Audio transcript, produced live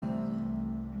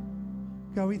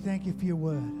God, we thank you for your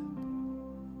word.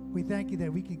 We thank you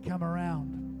that we can come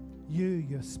around you,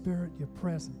 your spirit, your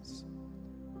presence.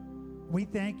 We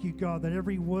thank you, God, that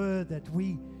every word that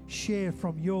we share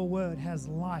from your word has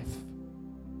life.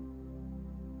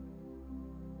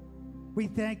 We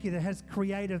thank you that it has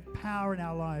creative power in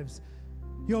our lives.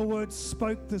 Your word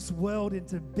spoke this world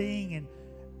into being, and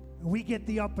we get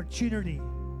the opportunity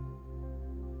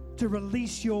to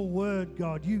release your word,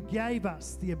 God. You gave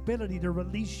us the ability to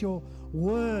release your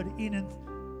word in and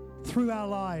through our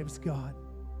lives, God.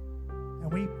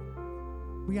 And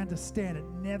we understand it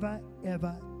never,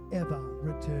 ever, ever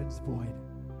returns void.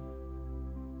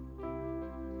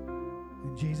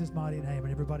 In Jesus' mighty name.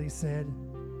 And everybody said,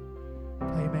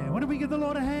 amen. Why don't we give the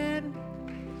Lord a hand?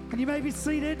 And you may be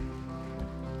seated.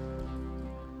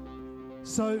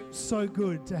 So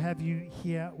good to have you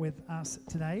here with us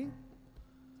today.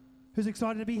 Who's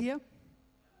excited to be here?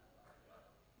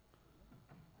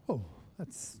 Oh,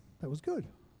 that was good.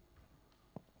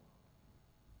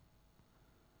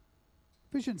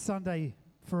 Vision Sunday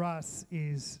for us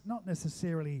is not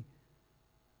necessarily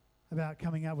about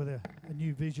coming up with a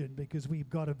new vision, because we've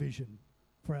got a vision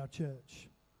for our church.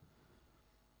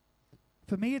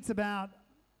 For me, it's about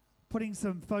putting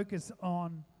some focus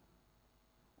on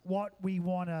what we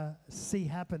want to see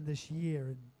happen this year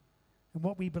and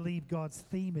what we believe God's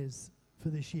theme is for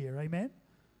this year. Amen?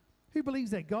 Who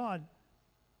believes that God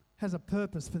has a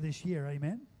purpose for this year?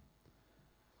 Amen?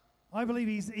 I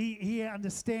believe he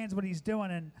understands what he's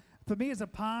doing. And for me as a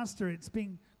pastor, it's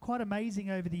been quite amazing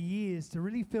over the years to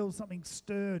really feel something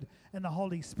stirred in the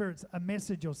Holy Spirit, a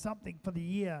message or something for the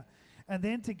year, and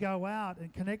then to go out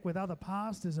and connect with other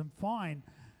pastors and find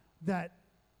that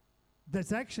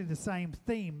that's actually the same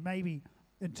theme, maybe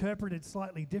interpreted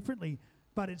slightly differently,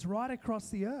 but it's right across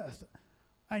the earth.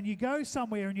 And you go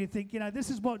somewhere and you think, this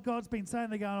is what God's been saying.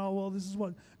 They're going, oh, well, this is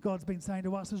what God's been saying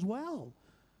to us as well.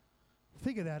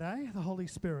 Figure that, eh? The Holy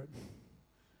Spirit.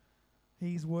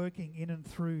 He's working in and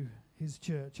through his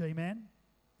church. Amen?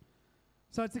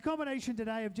 So it's a combination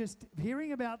today of just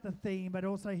hearing about the theme, but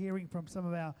also hearing from some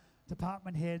of our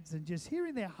department heads and just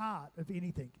hearing their heart of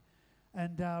anything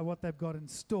and what they've got in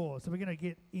store. So we're going to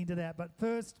get into that. But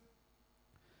first,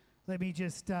 let me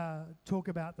just talk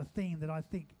about the theme that I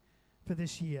think for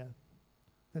this year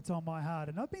that's on my heart.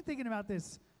 And I've been thinking about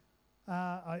this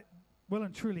well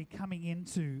and truly coming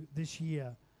into this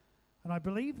year. And I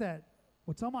believe that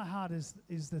what's on my heart is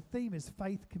the theme is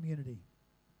faith community.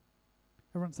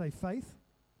 Everyone say faith,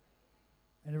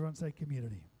 and everyone say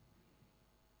community.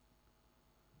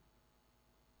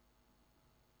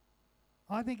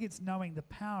 I think it's knowing the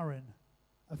power in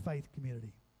a faith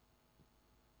community.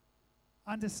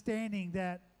 Understanding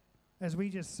that, as we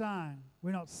just sang,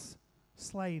 we're not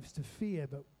slaves to fear,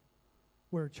 but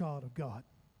we're a child of God.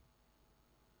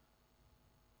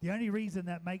 The only reason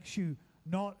that makes you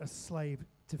not a slave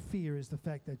to fear is the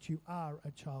fact that you are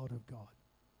a child of God.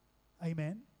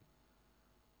 Amen?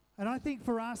 And I think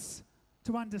for us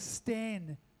to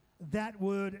understand that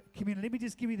word community, let me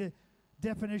just give you the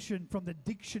definition from the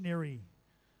dictionary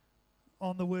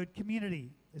on the word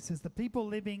community. It says the people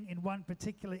living in one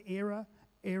particular area,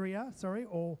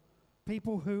 or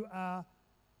people who are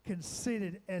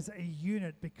considered as a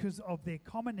unit because of their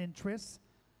common interests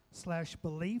 /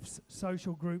 beliefs,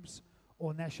 social groups,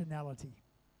 or nationality.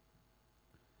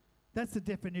 That's the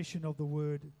definition of the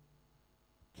word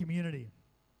community.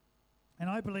 And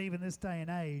I believe in this day and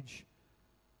age,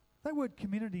 that word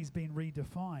community has been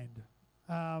redefined.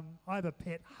 I have a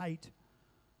pet hate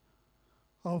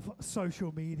of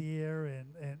social media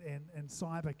and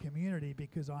cyber community,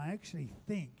 because I actually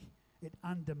think it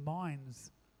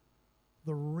undermines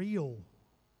the real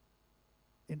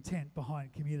intent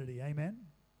behind community. Amen?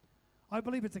 I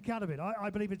believe it's a counterfeit.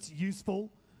 I believe it's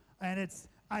useful and it's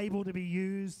able to be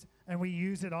used, and we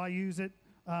use it. I use it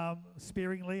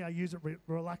sparingly. I use it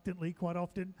reluctantly quite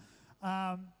often.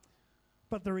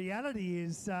 But the reality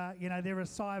is, there are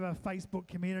cyber Facebook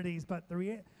communities, but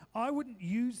I wouldn't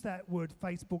use that word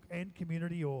Facebook and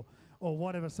community or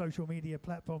whatever social media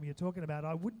platform you're talking about.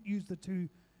 I wouldn't use the two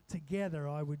together.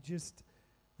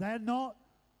 They're not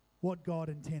what God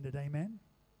intended, amen?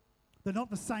 They're not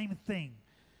the same thing,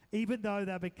 even though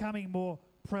they're becoming more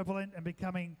prevalent and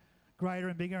becoming greater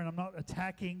and bigger. And I'm not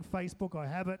attacking Facebook. I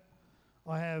have it.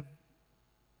 I have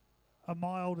a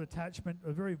mild attachment,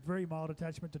 a very, very mild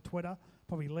attachment to Twitter,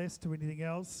 probably less to anything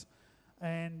else.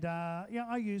 And,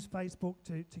 I use Facebook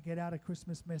to get out a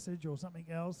Christmas message or something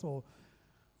else, or,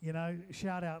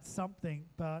 shout out something.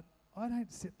 But I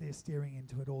don't sit there staring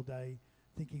into it all day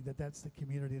thinking that that's the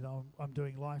community that I'm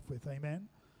doing life with. Amen?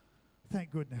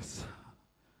 Thank goodness.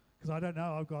 because I don't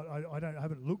know, I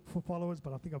haven't looked for followers,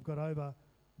 but I think I've got over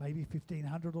maybe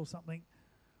 1,500 or something,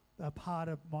 a part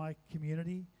of my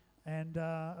community, and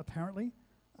apparently,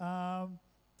 and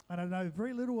I know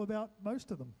very little about most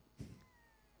of them.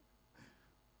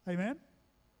 Amen?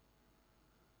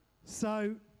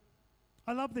 So,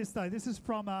 I love this though. This is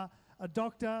from a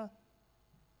doctor,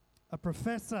 a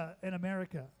professor in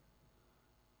America.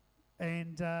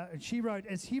 And she wrote,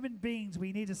 as human beings,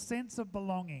 we need a sense of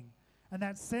belonging. And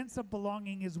that sense of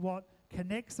belonging is what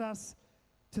connects us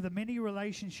to the many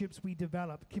relationships we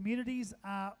develop. Communities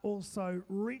are also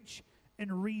rich in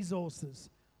resources.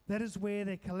 That is where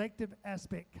their collective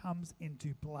aspect comes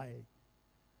into play.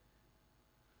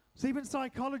 So even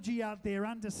psychology out there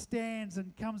understands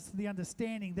and comes to the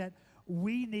understanding that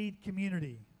we need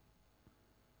community.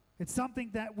 It's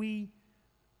something that we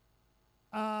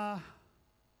are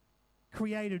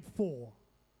created for.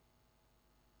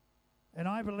 And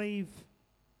I believe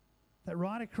that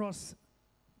right across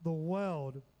the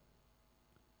world,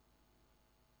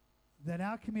 that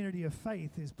our community of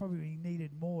faith is probably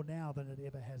needed more now than it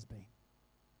ever has been.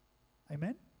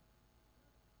 Amen?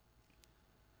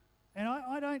 And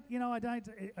I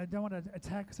don't want to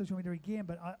attack social media again,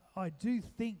 but I do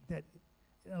think that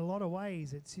in a lot of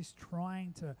ways it's just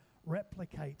trying to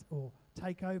replicate or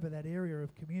take over that area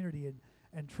of community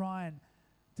and try and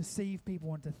deceive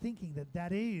people into thinking that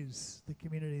that is the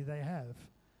community they have.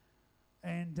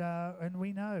 And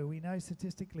we know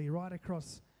statistically right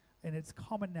across, and it's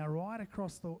common now right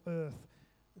across the earth,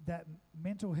 that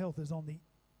mental health is on the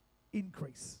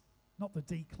increase, not the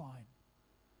decline.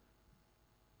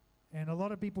 And a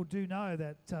lot of people do know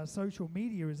that social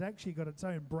media has actually got its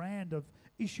own brand of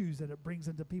issues that it brings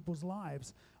into people's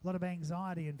lives. A lot of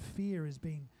anxiety and fear is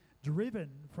being driven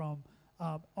from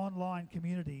online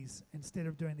communities instead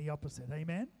of doing the opposite.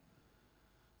 Amen?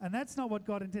 And that's not what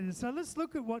God intended. So let's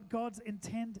look at what God's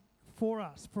intent for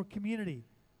us, for community.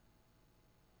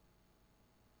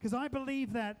 Because I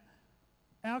believe that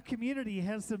our community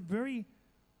has some very,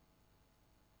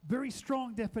 very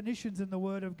strong definitions in the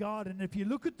Word of God. And if you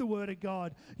look at the Word of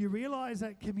God, you realize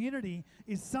that community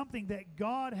is something that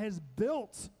God has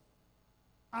built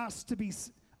us to be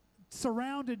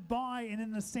surrounded by and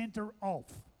in the center of.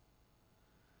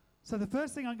 So the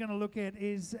first thing I'm going to look at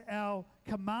is our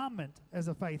commandment as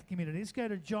a faith community. Let's go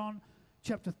to John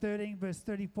chapter 13, verse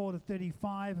 34 to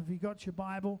 35. If you've got your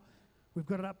Bible, we've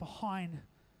got it up behind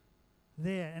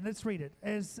there. And let's read it.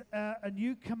 As a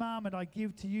new commandment I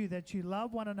give to you, that you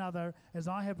love one another as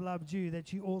I have loved you,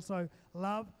 that you also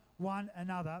love one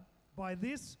another. By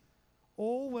this,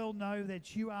 all will know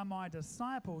that you are my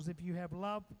disciples if you have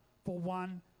love for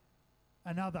one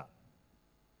another.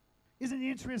 Isn't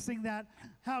it interesting that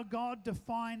how God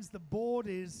defines the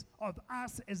borders of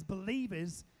us as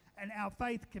believers and our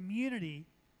faith community?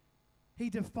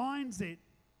 He defines it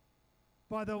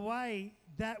by the way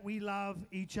that we love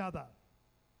each other.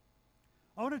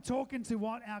 I want to talk into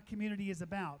what our community is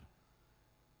about.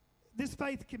 This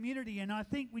faith community, and I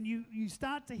think when you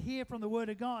start to hear from the Word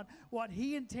of God what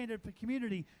He intended for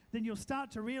community, then you'll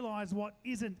start to realize what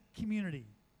isn't community.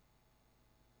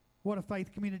 What a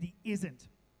faith community isn't.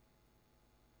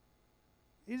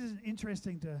 It is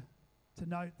interesting to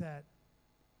note that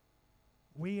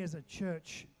we as a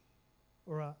church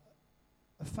or a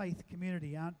faith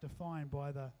community aren't defined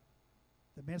by the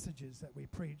messages that we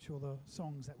preach or the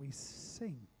songs that we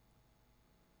sing.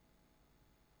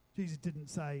 Jesus didn't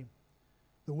say,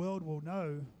 the world will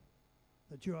know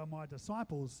that you are my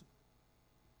disciples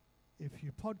if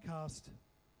your podcast,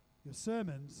 your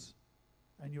sermons,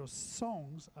 and your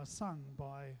songs are sung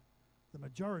by the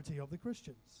majority of the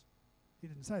Christians. He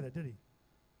didn't say that, did he?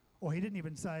 Or he didn't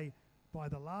even say, by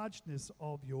the largeness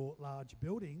of your large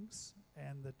buildings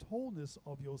and the tallness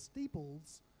of your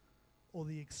steeples or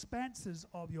the expanses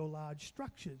of your large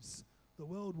structures, the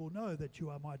world will know that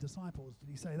you are my disciples. Did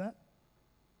he say that?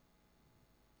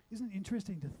 Isn't it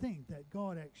interesting to think that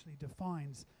God actually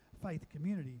defines faith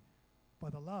community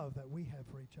by the love that we have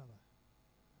for each other?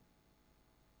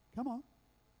 Come on.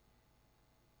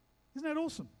 Isn't that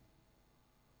awesome?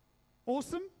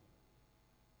 Awesome?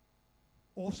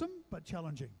 Awesome, but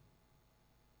challenging.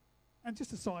 And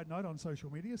just a side note on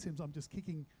social media, seems I'm just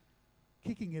kicking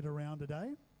it around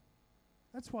today.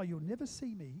 That's why you'll never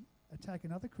see me attack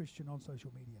another Christian on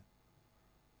social media.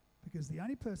 Because the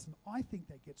only person I think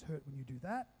that gets hurt when you do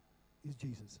that is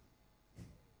Jesus.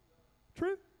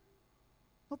 True?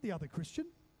 Not the other Christian.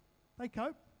 They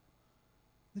cope.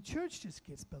 The church just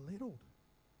gets belittled.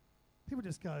 People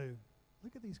just go,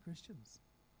 look at these Christians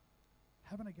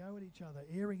having a go at each other,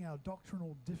 airing our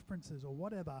doctrinal differences or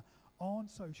whatever on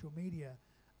social media,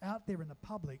 out there in the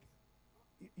public.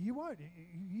 You won't.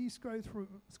 You scroll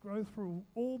through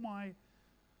all my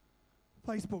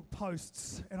Facebook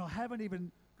posts, and I haven't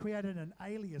even created an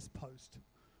alias post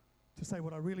to say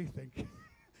what I really think. I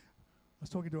was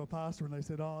talking to a pastor, and they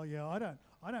said, "Oh, yeah, I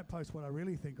don't post what I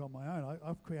really think on my own.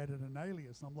 I've created an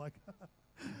alias." And I'm like,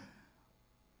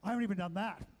 I haven't even done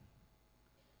that.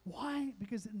 Why?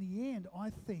 Because in the end, I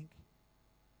think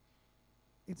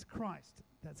it's Christ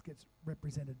that gets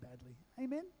represented badly.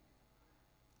 Amen?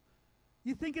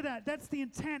 You think of that. That's the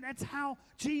intent. That's how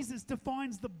Jesus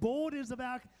defines the borders of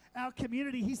our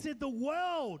community. He said, the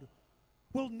world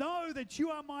will know that you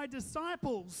are my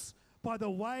disciples by the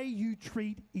way you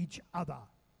treat each other.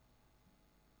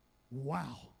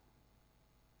 Wow.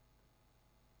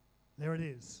 There it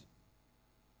is.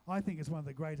 I think it's one of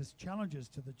the greatest challenges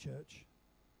to the church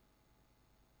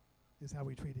is how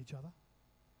we treat each other.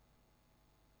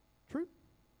 True?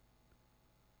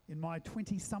 In my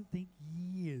 20-something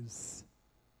years,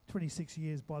 26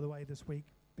 years, by the way, this week,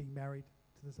 being married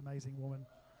to this amazing woman.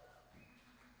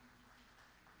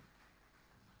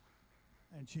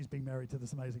 And she's being married to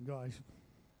this amazing guy.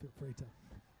 Feel free to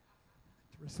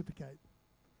reciprocate.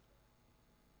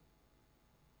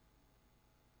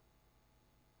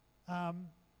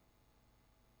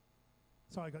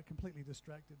 Sorry, I got completely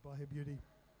distracted by her beauty.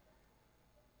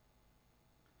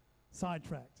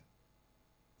 Sidetracked.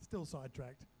 Still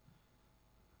sidetracked.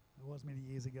 It was many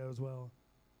years ago as well.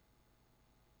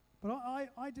 But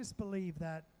I just believe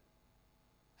that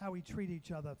how we treat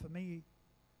each other, for me,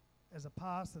 as a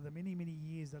pastor, the many, many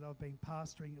years that I've been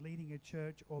pastoring, leading a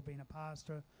church, or being a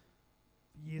pastor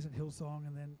for years at Hillsong,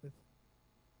 and then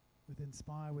with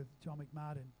Inspire, with John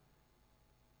McMartin,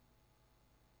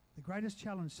 the greatest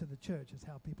challenge to the church is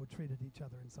how people treated each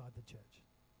other inside the church.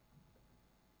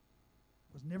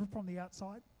 It was never from the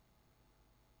outside.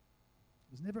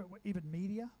 It was never even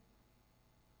media.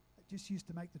 It just used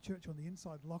to make the church on the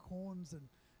inside lock horns and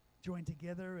join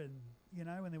together, and, you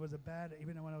know, when there was a bad,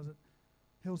 even when I was at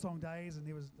Hillsong days and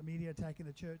there was the media attacking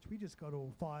the church, we just got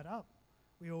all fired up.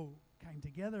 We all came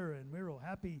together and we were all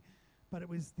happy. But it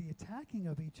was the attacking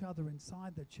of each other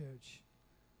inside the church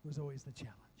was always the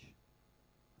challenge.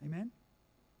 Amen?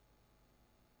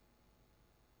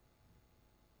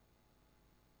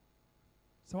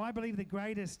 So I believe the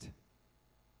greatest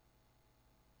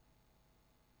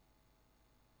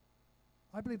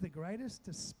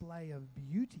display of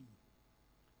beauty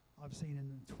I've seen in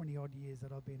the 20-odd years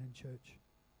that I've been in church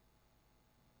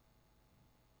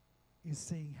is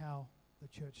seeing how the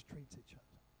church treats each other.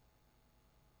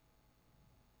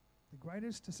 The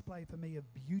greatest display for me of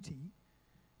beauty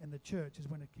in the church is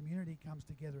when a community comes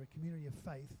together, a community of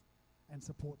faith, and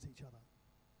supports each other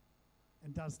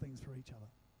and does things for each other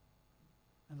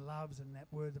and loves, and that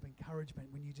word of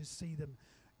encouragement when you just see them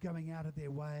going out of their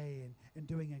way and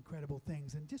doing incredible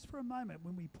things. And just for a moment,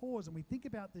 when we pause and we think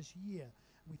about this year,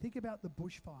 and we think about the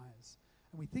bushfires,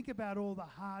 and we think about all the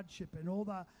hardship and all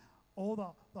the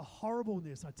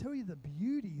horribleness, I tell you, the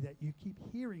beauty that you keep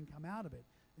hearing come out of it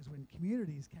is when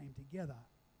communities came together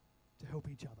to help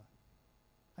each other.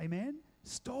 Amen?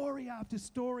 Story after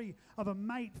story of a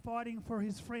mate fighting for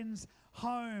his friend's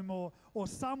home, or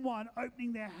someone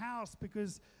opening their house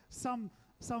because some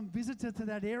visitor to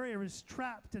that area is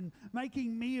trapped, and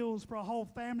making meals for a whole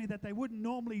family that they wouldn't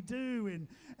normally do,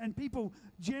 and people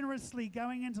generously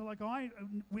going into, like I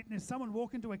witnessed someone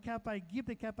walk into a cafe, give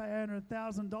the cafe owner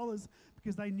 $1,000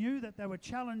 because they knew that they were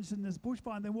challenged in this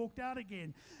bushfire, and they walked out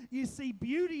again. You see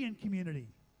beauty in community.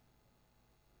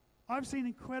 I've seen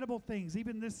incredible things.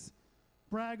 Even this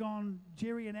brag on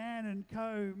Jerry and Ann and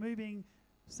co moving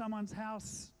someone's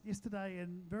house yesterday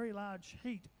in very large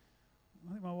heat.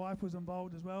 I think my wife was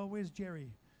involved as well. Where's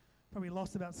Jerry? Probably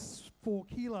lost about 4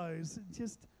 kilos.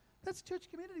 That's church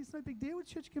community. It's no big deal.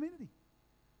 It's church community.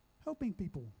 Helping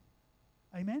people.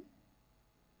 Amen?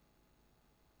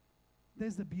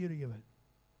 There's the beauty of it.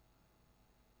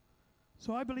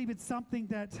 So I believe it's something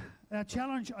that our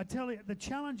challenge, I tell you, the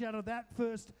challenge out of that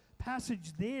first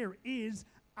passage there is,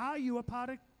 are you a part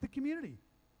of the community?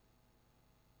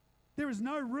 There is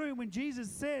no room when Jesus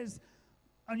says,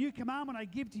 a new commandment I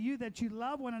give to you, that you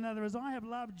love one another as I have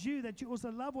loved you, that you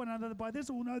also love one another. By this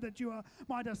will know that you are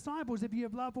my disciples, if you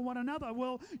have love for one another.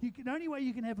 Well, the only way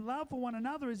you can have love for one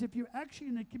another is if you're actually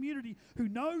in a community who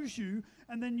knows you,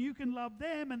 and then you can love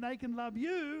them and they can love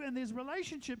you, and there's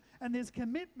relationship and there's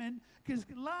commitment, because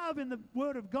love in the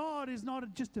Word of God is not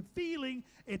just a feeling,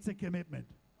 it's a commitment.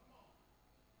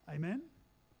 Amen?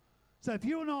 So if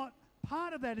you're not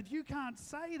part of that, if you can't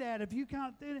say that, if you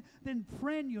can't, then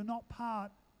friend, you're not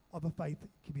part of a faith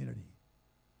community.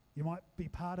 You might be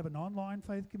part of an online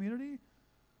faith community,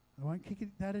 I won't kick it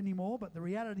that anymore, but the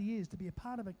reality is to be a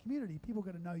part of a community, people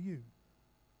got to know you.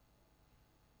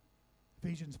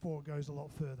 Ephesians 4 goes a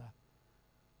lot further.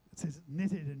 It says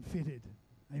knitted and fitted.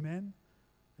 Amen?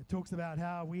 It talks about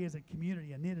how we as a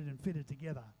community are knitted and fitted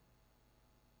together.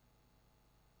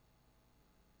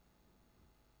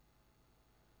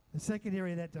 The second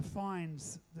area that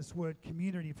defines this word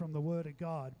community from the Word of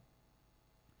God,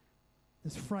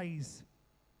 this phrase,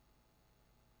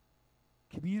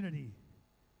 community,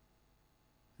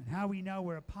 and how we know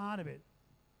we're a part of it,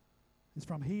 is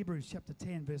from Hebrews chapter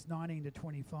 10, verse 19 to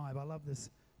 25. I love this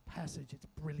passage. It's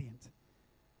brilliant.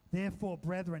 Therefore,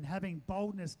 brethren, having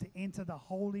boldness to enter the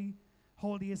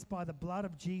holiest by the blood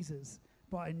of Jesus,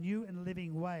 by a new and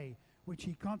living way, which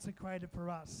he consecrated for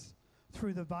us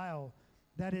through the veil,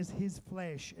 that is his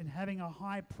flesh, and having a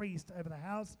high priest over the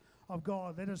house of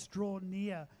God, let us draw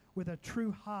near with a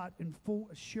true heart in full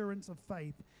assurance of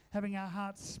faith, having our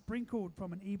hearts sprinkled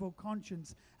from an evil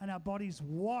conscience and our bodies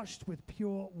washed with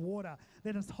pure water.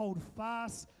 Let us hold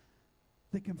fast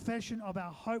the confession of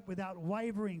our hope without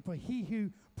wavering, for he who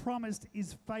promised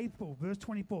is faithful. Verse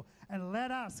 24, and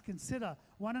let us consider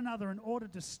one another in order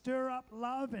to stir up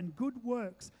love and good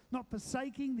works, not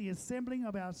forsaking the assembling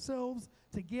of ourselves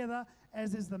together,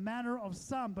 as is the manner of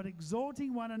some, but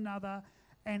exhorting one another,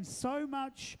 and so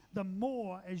much the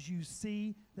more as you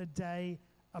see the day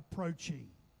approaching.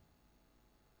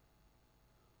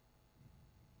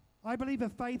 I believe a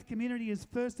faith community is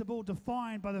first of all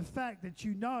defined by the fact that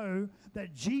you know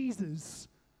that Jesus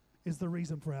is the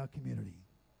reason for our community.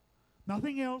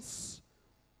 Nothing else.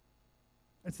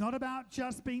 It's not about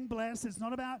just being blessed. It's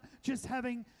not about just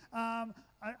having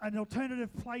an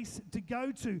alternative place to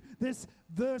go to. This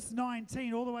verse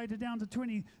 19 all the way down to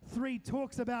 23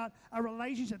 talks about a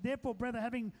relationship. Therefore, brother,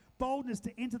 having boldness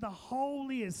to enter the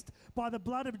holiest by the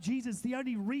blood of Jesus. The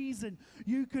only reason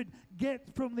you could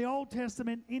get from the Old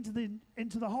Testament into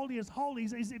the holiest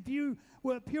holies is if you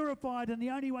were purified, and the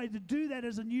only way to do that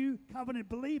as a new covenant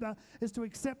believer is to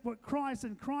accept what Christ,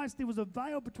 and Christ, there was a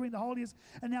veil between the holiest,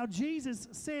 and now Jesus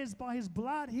says by his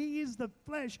blood, he is the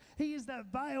flesh, he is that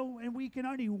veil, and we can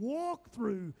only walk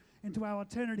through into our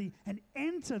eternity and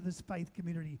enter this faith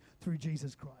community through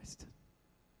Jesus Christ.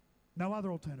 No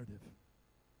other alternative.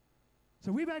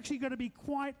 So we've actually got to be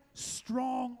quite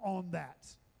strong on that.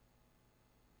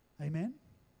 Amen?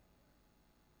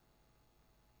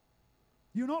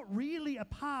 You're not really a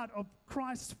part of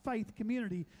Christ's faith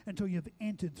community until you've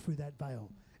entered through that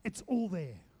veil. It's all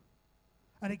there.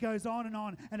 And it goes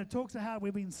on, and it talks about how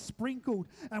we've been sprinkled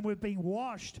and we've been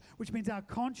washed, which means our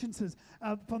consciences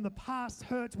from the past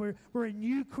hurts. We're a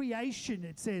new creation,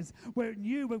 it says. We're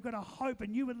new, we've got a hope, a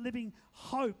new and living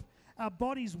hope. Our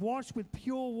bodies washed with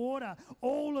pure water.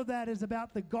 All of that is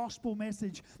about the gospel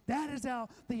message. That is the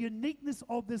uniqueness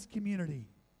of this community.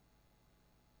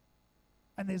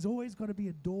 And there's always got to be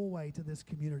a doorway to this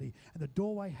community. And the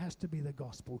doorway has to be the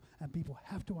gospel. And people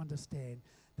have to understand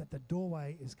that the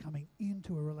doorway is coming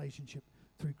into a relationship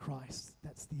through Christ.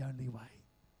 That's the only way.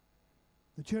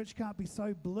 The church can't be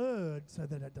so blurred so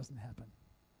that it doesn't happen.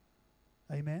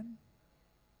 Amen?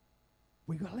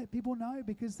 We've got to let people know,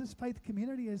 because this faith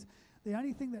community is the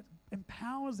only thing that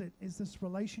empowers it is this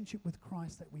relationship with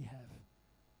Christ that we have.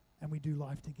 And we do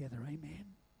life together. Amen?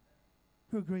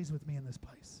 Who agrees with me in this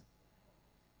place?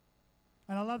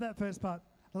 And I love that first part,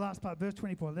 the last part, verse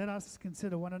 24. Let us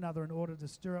consider one another in order to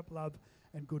stir up love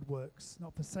and good works,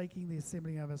 not forsaking the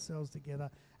assembling of ourselves together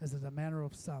as is the manner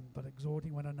of some, but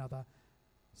exhorting one another,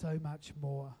 so much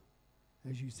more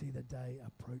as you see the day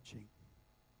approaching.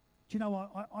 Do you know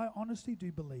what? I honestly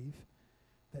do believe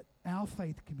that our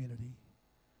faith community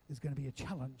is going to be a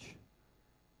challenge,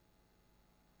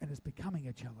 and it's becoming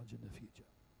a challenge in the future.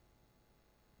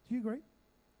 Do you agree?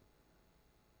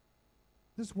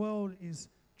 This world is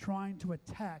trying to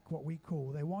attack what we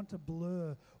call, they want to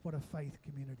blur what a faith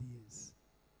community is.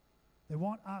 They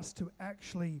want us to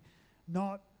actually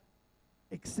not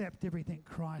accept everything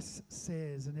Christ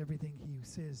says and everything he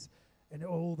says and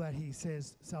all that he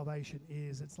says salvation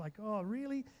is. It's like, oh,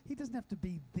 really? He doesn't have to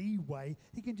be the way.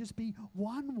 He can just be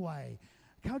one way.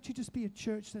 Can't you just be a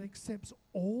church that accepts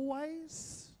all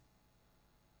ways?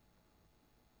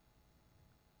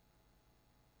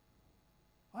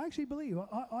 I actually believe,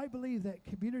 I believe that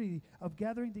community of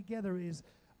gathering together is,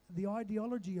 the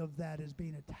ideology of that is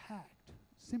being attacked,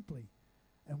 simply.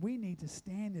 And we need to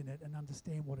stand in it and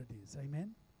understand what it is.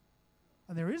 Amen?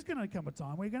 And there is going to come a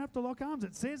time where you're going to have to lock arms.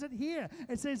 It says it here.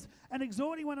 It says, and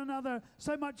exhorting one another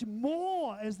so much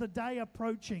more as the day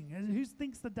approaching. And who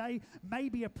thinks the day may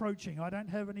be approaching? I don't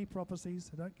have any prophecies,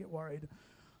 so don't get worried.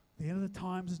 The end of the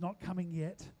times is not coming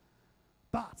yet.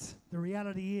 But the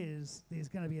reality is there's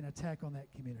going to be an attack on that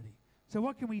community. So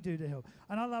what can we do to help?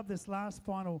 And I love this last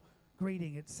final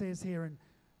greeting. It says here in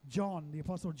John, the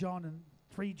Apostle John, in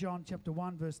 3 John chapter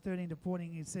 1, verse 13 to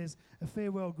 14, it says, a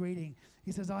farewell greeting.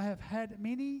 He says, I had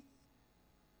many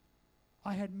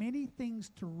things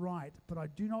to write, but I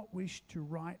do not wish to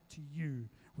write to you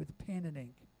with pen and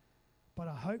ink. But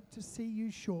I hope to see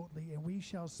you shortly, and we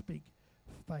shall speak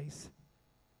face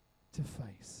to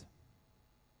face.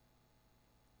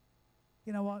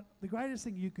 You know what? The greatest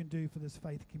thing you can do for this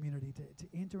faith community to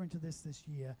enter into this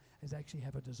year is actually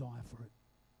have a desire for it.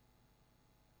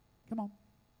 Come on.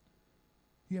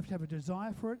 You have to have a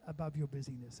desire for it above your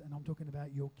busyness. And I'm talking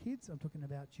about your kids. I'm talking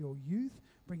about your youth,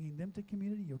 bringing them to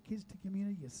community, your kids to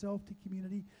community, yourself to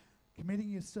community, committing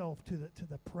yourself to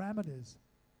the parameters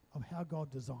of how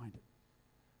God designed it.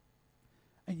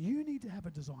 And you need to have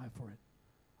a desire for it,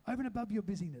 over and above your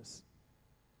busyness.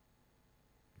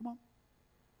 Come on.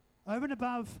 Over and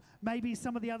above maybe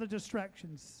some of the other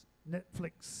distractions,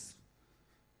 Netflix,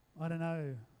 I don't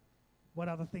know what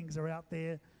other things are out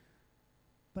there,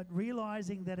 but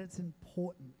realizing that it's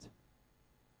important.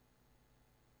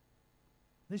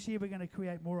 This year we're going to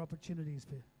create more opportunities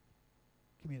for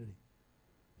community.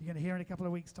 You're going to hear in a couple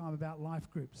of weeks' time about life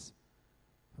groups.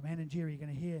 From Ann and Jerry, you're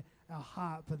going to hear our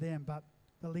heart for them, but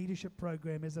the leadership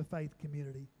program is a faith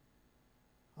community.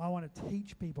 I want to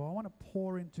teach people. I want to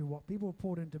pour into what people have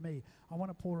poured into me. I want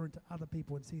to pour into other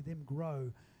people and see them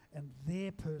grow and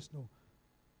their personal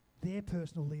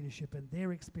leadership and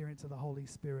their experience of the Holy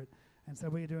Spirit. And so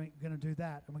we're going to do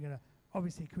that, and we're going to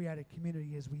obviously create a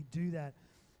community as we do that.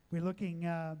 We're looking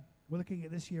at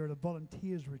this year at a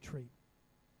volunteers retreat,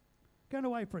 going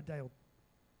away for a day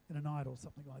in a night or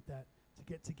something like that to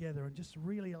get together and just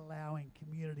really allowing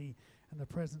community and the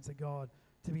presence of God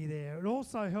to be there. And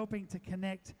also helping to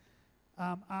connect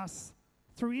us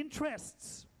through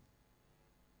interests.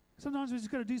 Sometimes we just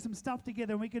got to do some stuff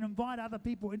together, and we can invite other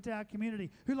people into our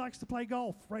community. Who likes to play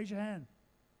golf? Raise your hand.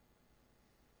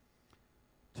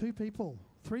 2 people,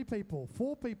 3 people,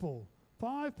 4 people,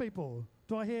 5 people.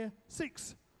 Do I hear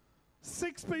 6?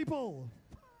 6 people.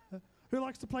 Who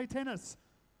likes to play tennis?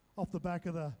 Off the back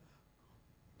of the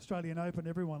Australian Open,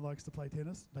 everyone likes to play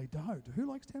tennis. They don't. Who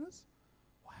likes tennis?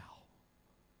 Wow.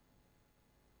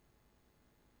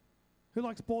 Who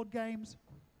likes board games?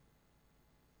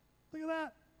 Look at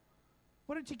that.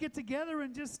 Why don't you get together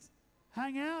and just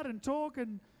hang out and talk?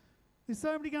 And there's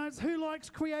so many guys. Who likes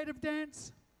creative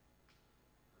dance?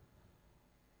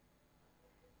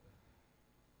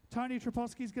 Tony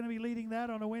Traposki's going to be leading that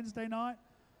on a Wednesday night.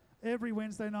 Every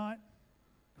Wednesday night.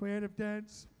 Creative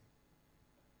dance.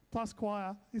 Plus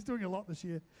choir. He's doing a lot this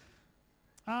year.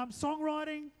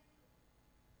 Songwriting.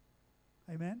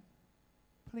 Amen.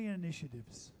 Plenty of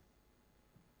initiatives.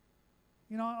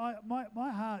 You know,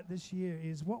 my heart this year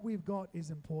is what we've got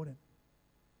is important.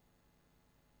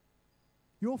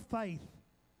 Your faith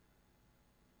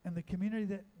and the community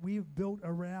that we've built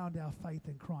around our faith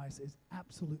in Christ is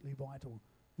absolutely vital.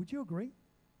 Would you agree?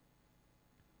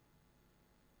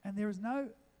 And there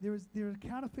are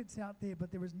counterfeits out there,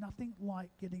 but there is nothing like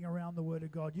getting around the Word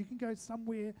of God. You can go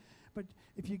somewhere, but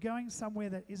if you're going somewhere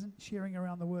that isn't sharing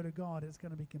around the Word of God, it's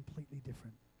going to be completely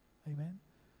different. Amen?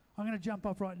 I'm going to jump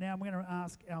off right now. I'm going to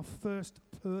ask our first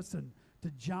person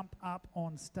to jump up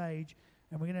on stage,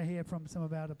 and we're going to hear from some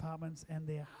of our departments and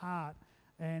their heart.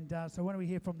 And so why don't we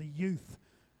hear from the youth?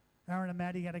 Aaron and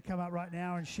Maddie are going to come up right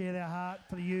now and share their heart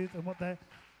for the youth and what they've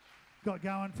got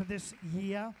going for this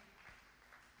year.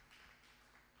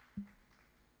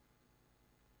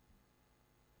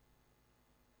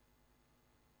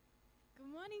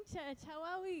 Good morning, church. How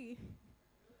are we?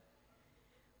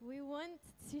 We want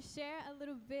to share a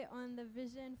little bit on the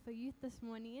vision for youth this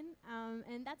morning,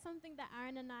 and that's something that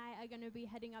Aaron and I are going to be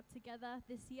heading up together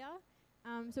this year.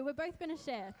 So we're both going to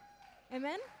share.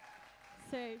 Amen?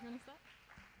 So, you want to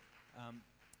start?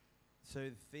 So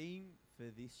the theme for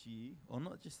this year, or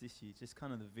not just this year, just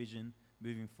kind of the vision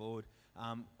moving forward.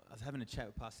 I was having a chat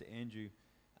with Pastor Andrew,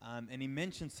 and he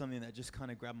mentioned something that just kind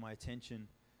of grabbed my attention,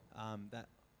 that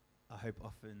I hope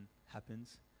often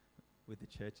happens with the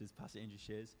church, as Pastor Andrew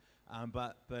shares.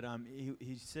 But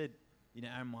he said, you know,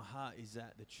 Aaron, my heart is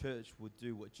that the church would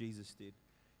do what Jesus did.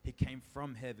 He came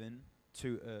from heaven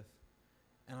to earth.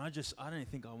 And I don't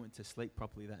think I went to sleep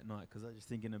properly that night, because I was just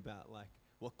thinking about like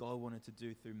what God wanted to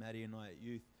do through Maddie and I at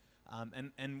youth.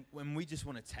 And when we just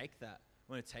want to take that,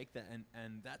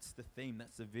 and that's the theme,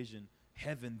 that's the vision,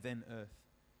 heaven then earth.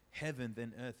 Heaven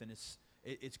then earth. And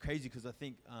it's crazy, because I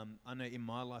think, I know in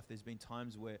my life there's been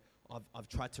times where I've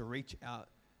tried to reach out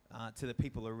to the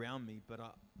people around me, but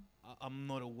I'm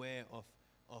not aware of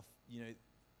you know,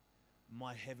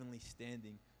 my heavenly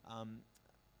standing.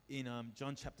 In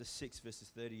John chapter 6,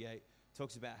 verses 38,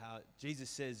 talks about how Jesus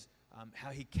says how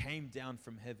he came down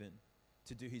from heaven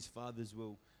to do his Father's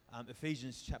will.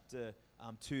 Ephesians chapter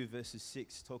 2, verses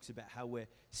 6 talks about how we're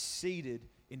seated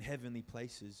in heavenly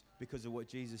places because of what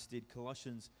Jesus did.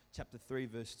 Colossians chapter 3,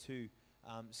 verse 2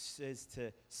 says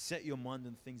to set your mind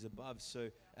on things above. So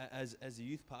as the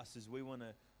youth pastors, we want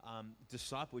to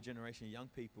disciple a generation of young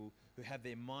people who have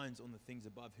their minds on the things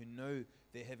above, who know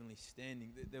their heavenly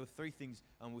standing. There were three things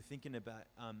we're thinking about.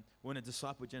 We want to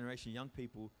disciple a generation of young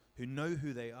people who know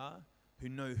who they are, who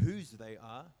know whose they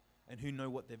are, and who know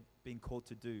what they've been called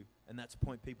to do. And that's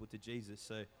point people to Jesus.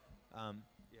 So,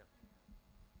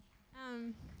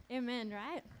 Amen,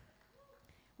 right?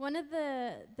 One of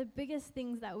the biggest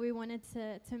things that we wanted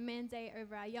to mandate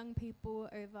over our young people,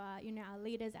 over our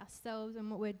leaders, ourselves, and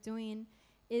what we're doing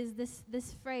is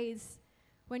this phrase: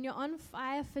 when you're on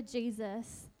fire for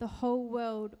Jesus, the whole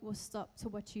world will stop to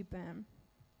watch you burn.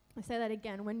 I say that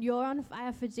again: when you're on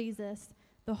fire for Jesus,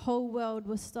 the whole world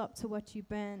will stop to watch you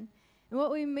burn. And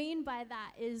what we mean by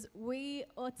that is we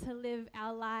ought to live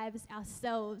our lives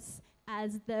ourselves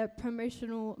as the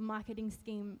promotional marketing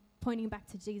scheme pointing back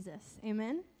to Jesus.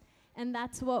 Amen? And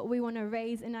that's what we want to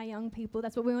raise in our young people.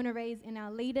 That's what we want to raise in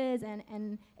our leaders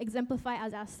and exemplify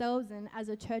as ourselves and as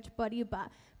a church body, but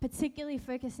particularly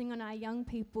focusing on our young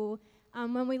people.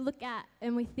 When we look at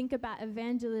and we think about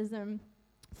evangelism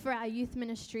for our youth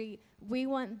ministry, we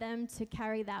want them to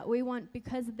carry that. We want,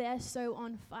 because they're so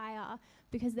on fire,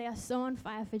 because they are so on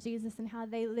fire for Jesus and how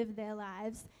they live their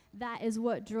lives, that is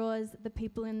what draws the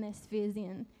people in their spheres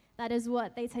in. That is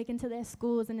what they take into their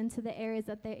schools and into the areas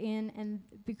that they're in, and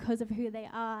because of who they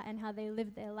are and how they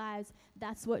live their lives,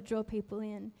 that's what draw people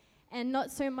in. And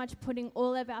not so much putting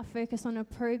all of our focus on a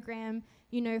program,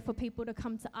 for people to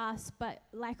come to us, but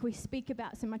like we speak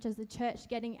about so much as the church,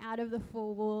 getting out of the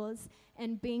four walls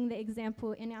and being the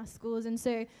example in our schools. And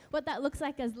so what that looks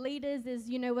like as leaders is,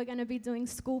 we're going to be doing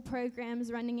school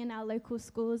programs running in our local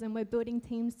schools, and we're building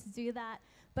teams to do that.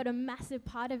 But a massive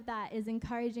part of that is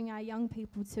encouraging our young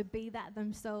people to be that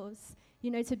themselves,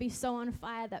 to be so on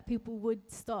fire that people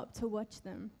would stop to watch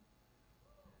them.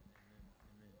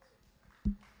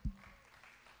 Amen.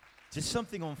 Just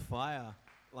something on fire,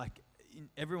 like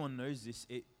everyone knows this,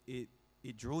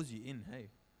 it draws you in, hey.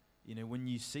 When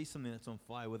you see something that's on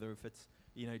fire, whether if it's,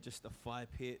 just a fire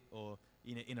pit or,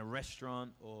 in a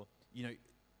restaurant or,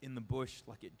 in the bush,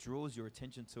 like it draws your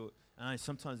attention to it. And I know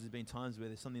sometimes there's been times where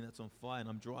there's something that's on fire and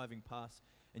I'm driving past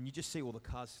and you just see all the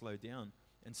cars slow down.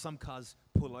 And some cars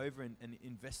pull over and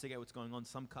investigate what's going on.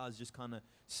 Some cars just kind of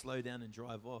slow down and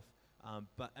drive off.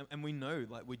 But we know,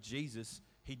 like with Jesus,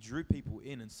 he drew people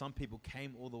in, and some people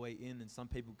came all the way in, and some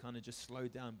people kind of just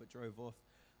slowed down but drove off.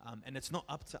 And it's not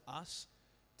up to us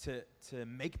to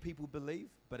make people believe,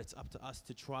 but it's up to us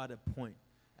to try to point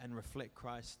and reflect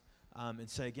Christ. And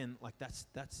so again, like that's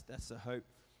the hope.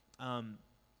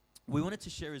 We wanted to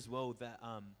share as well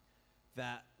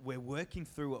that we're working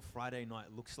through what Friday night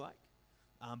looks like,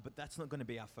 but that's not going to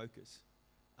be our focus.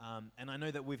 And I know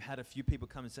that we've had a few people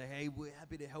come and say, hey, we're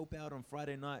happy to help out on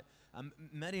Friday night.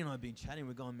 Maddie and I have been chatting.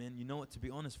 We're going, man, you know what, to be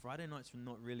honest, Friday night's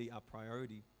not really our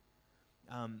priority.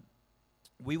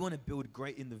 We want to build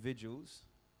great individuals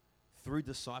through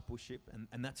discipleship,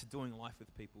 and that's doing life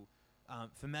with people.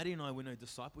 For Maddie and I, we know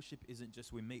discipleship isn't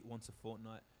just we meet once a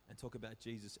fortnight and talk about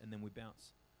Jesus and then we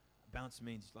bounce. Bounce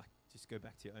means like just go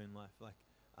back to your own life. Like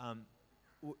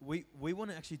we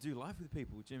want to actually do life with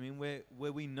people. Do you know what I mean?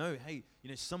 Where we know, hey,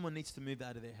 someone needs to move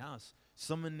out of their house.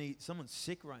 Someone's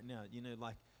sick right now.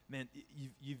 Like, man,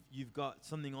 you've got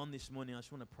something on this morning. I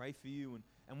just want to pray for you.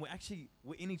 And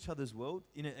we're in each other's world.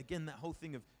 Again, that whole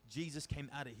thing of Jesus came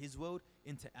out of his world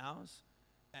into ours.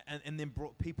 And then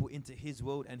brought people into his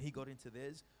world and he got into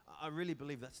theirs. I really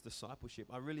believe that's discipleship.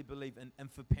 I really believe, and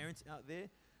for parents out there,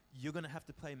 you're going to have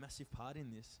to play a massive part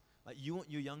in this. Like, you want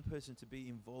your young person to be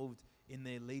involved in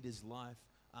their leader's life,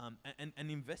 and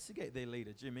investigate their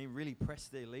leader. Do you mean really press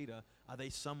their leader? Are they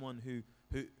someone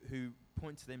who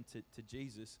points them to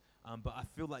Jesus? But I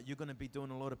feel like you're going to be doing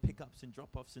a lot of pickups and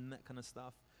drop-offs and that kind of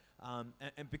stuff.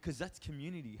 And because that's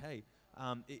community, hey,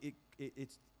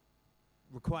 it's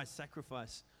requires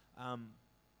sacrifice.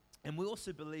 And we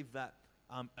also believe that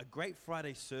a great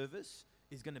Friday service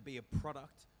is going to be a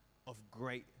product of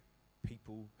great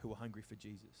people who are hungry for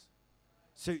Jesus.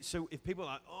 So if people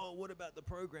are like, oh, what about the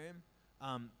program?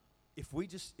 If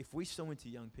we sow into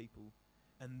young people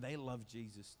and they love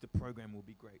Jesus, the program will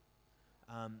be great.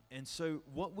 And so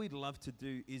what we'd love to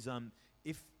do is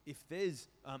if there's,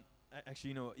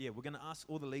 actually, we're going to ask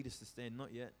all the leaders to stand,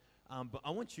 not yet. But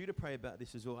I want you to pray about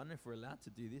this as well. I don't know if we're allowed to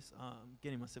do this. I'm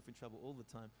getting myself in trouble all the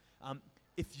time.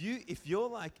 If you're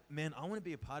like, man, I want to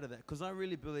be a part of that, because I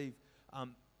really believe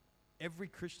every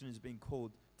Christian is being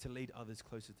called to lead others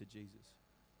closer to Jesus.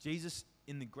 Jesus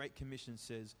in the Great Commission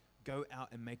says, go out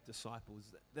and make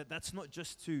disciples. That's not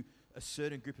just to a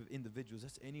certain group of individuals.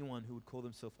 That's anyone who would call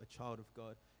themselves a child of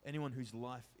God, anyone whose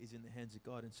life is in the hands of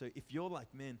God. And so if you're like,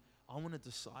 man, I want to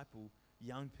disciple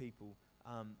young people,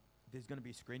 there's going to be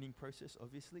a screening process,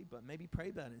 obviously, but maybe pray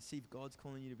about it and see if God's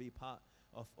calling you to be a part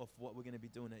of what we're going to be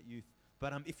doing at youth.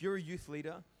 But if you're a youth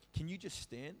leader, can you just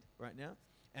stand right now?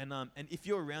 And if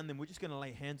you're around them, we're just going to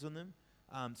lay hands on them.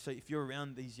 So if you're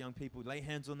around these young people, lay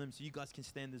hands on them. So you guys can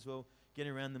stand as well. Get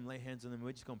around them, lay hands on them.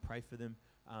 We're just going to pray for them.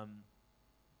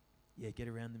 Get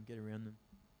around them, get around them.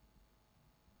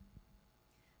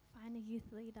 Find a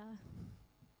youth leader.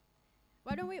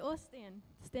 Why don't we all stand?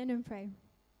 Stand and pray.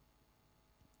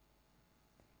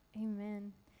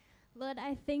 Amen. Lord,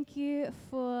 I thank you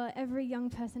for every young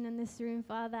person in this room,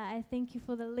 Father. I thank you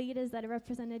for the leaders that are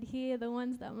represented here, the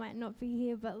ones that might not be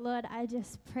here. But Lord, I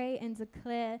just pray and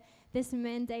declare this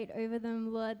mandate over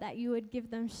them, Lord, that you would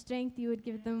give them strength, you would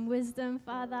give them wisdom,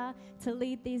 Father, to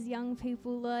lead these young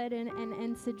people, Lord,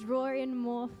 and to draw in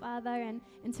more, Father,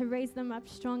 and to raise them up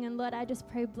strong. And Lord, I just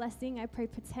pray blessing, I pray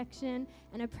protection,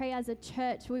 and I pray as a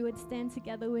church we would stand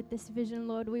together with this vision,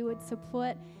 Lord. We would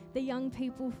support the young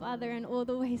people, Father, in all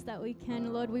the ways that we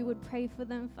can. Lord, we would pray for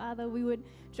them, Father. We would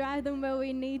drive them where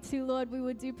we need to, Lord. We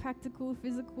would do practical,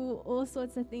 physical, all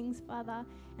sorts of things, Father.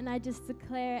 And I just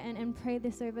declare and pray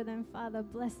this over them, Father.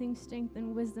 Blessing, strength,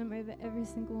 and wisdom over every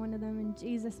single one of them. In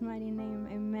Jesus' mighty name,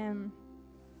 amen.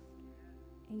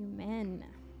 Amen.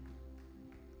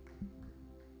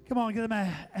 Come on, give them a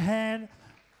hand.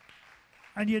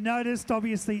 And you noticed,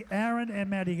 obviously, Aaron and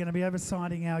Maddie are going to be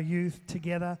oversighting our youth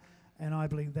together. And I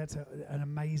believe that's an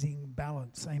amazing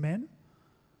balance. Amen?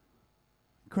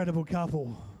 Incredible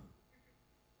couple.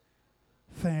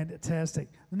 Fantastic.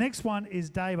 The next one is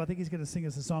Dave. I think he's going to sing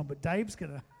us a song, but Dave's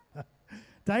going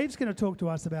to talk to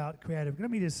us about creative.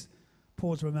 Let me just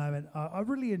pause for a moment. I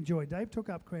really enjoyed. Dave took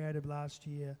up creative last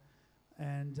year,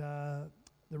 and the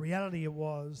reality it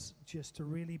was just to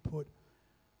really put,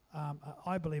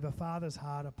 I believe, a father's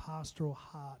heart, a pastoral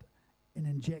heart, and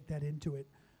inject that into it.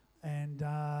 And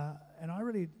I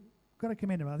really got to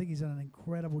commend him. I think he's done an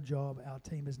incredible job. Our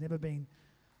team has never been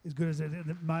as good as it is at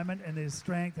the moment, and there's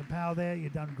strength and power there.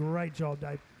 You've done a great job,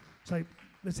 Dave. So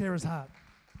let's hear his heart.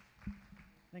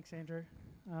 Thanks, Andrew.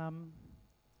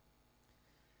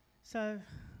 So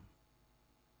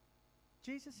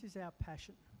Jesus is our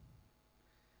passion.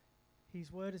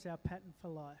 His word is our pattern for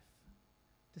life.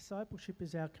 Discipleship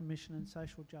is our commission, and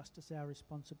social justice our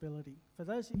responsibility. For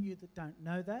those of you that don't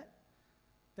know that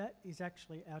is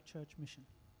actually our church mission.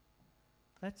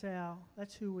 That's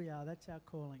who we are. That's our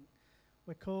calling.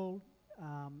 We're called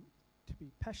to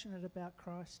be passionate about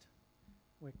Christ.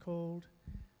 We're called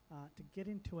to get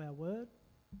into our word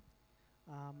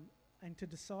and to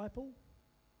disciple.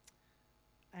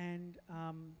 And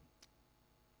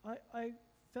I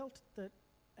felt that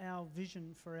our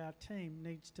vision for our team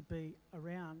needs to be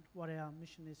around what our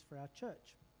mission is for our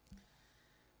church.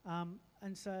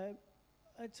 And so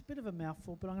it's a bit of a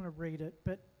mouthful, but I'm going to read it.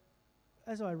 But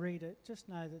as I read it, just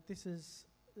know that this is,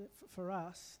 for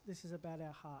us, this is about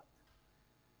our heart.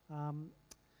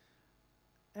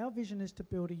 Our vision is to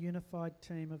build a unified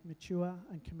team of mature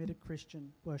and committed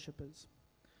Christian worshippers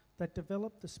that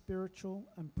develop the spiritual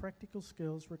and practical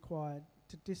skills required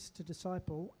to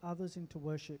disciple others into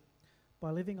worship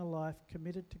by living a life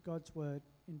committed to God's word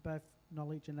in both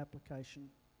knowledge and application,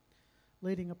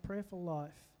 leading a prayerful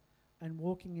life and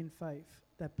walking in faith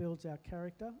that builds our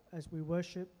character as we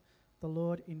worship the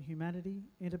Lord in humanity,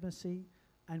 intimacy,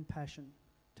 and passion,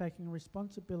 taking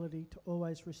responsibility to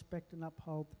always respect and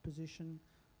uphold the position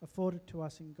afforded to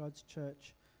us in God's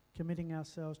church, committing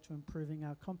ourselves to improving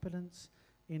our competence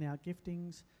in our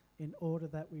giftings in order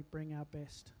that we bring our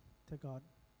best to God.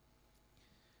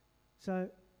 So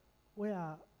we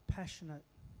are passionate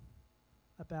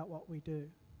about what we do.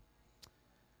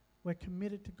 We're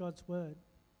committed to God's word.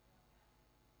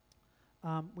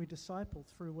 We disciple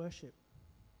through worship,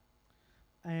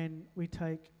 and we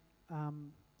take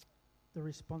the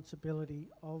responsibility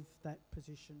of that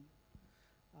position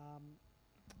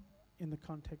in the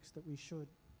context that we should.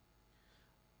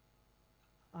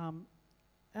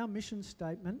 Our mission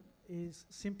statement is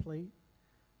simply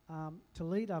to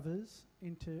lead others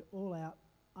into all-out,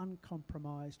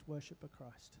 uncompromised worship of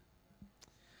Christ.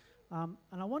 And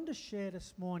I wanted to share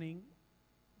this morning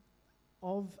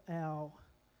of a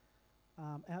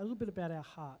little bit about our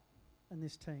heart and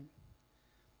this team.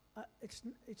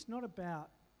 it's not about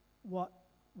what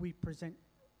we present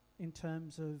in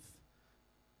terms of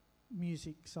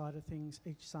music side of things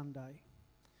each Sunday.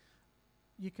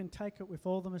 You can take it with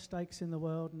all the mistakes in the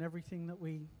world and everything that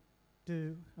we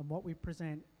do and what we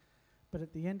present, but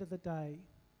at the end of the day,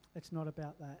 it's not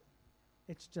about that.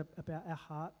 It's just about our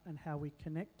heart and how we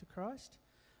connect to Christ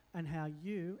and how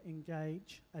you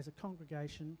engage as a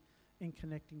congregation in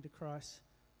connecting to Christ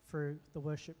through the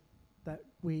worship that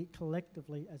we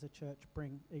collectively as a church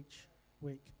bring each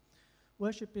week.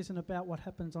 Worship isn't about what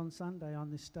happens on Sunday on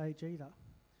this stage either.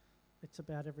 It's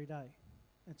about every day.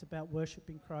 It's about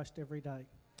worshipping Christ every day.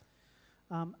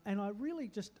 And I really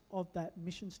just, of that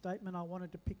mission statement, I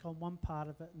wanted to pick on one part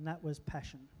of it, and that was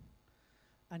passion.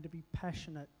 And to be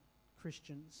passionate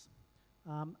Christians.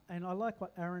 And I like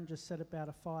what Aaron just said about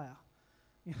a fire.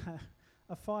 You know,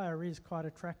 a fire is quite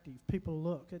attractive. People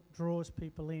look, it draws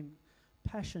people in.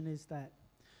 Passion is that.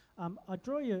 I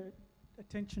draw your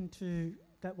attention to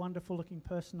that wonderful looking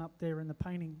person up there in the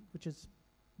painting, which is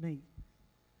me.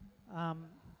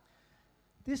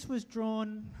 This was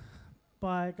drawn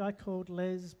by a guy called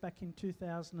Les back in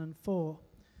 2004.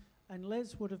 And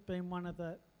Les would have been one of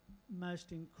the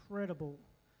most incredible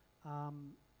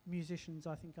musicians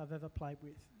I think I've ever played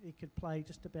with. He could play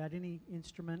just about any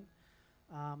instrument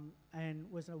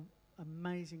and was an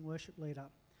amazing worship leader.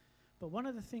 But one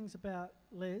of the things about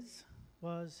Les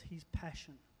was his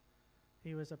passion.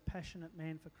 He was a passionate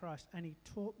man for Christ, and he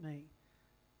taught me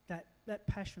that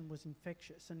passion was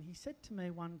infectious. And he said to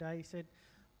me one day, he said,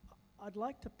 I'd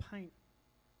like to paint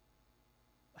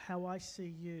how I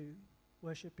see you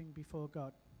worshipping before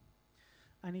God.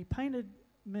 And he painted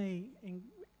me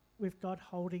with God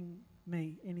holding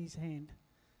me in his hand.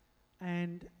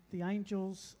 And the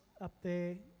angels up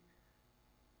there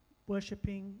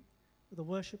worshipping, the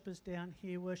worshippers down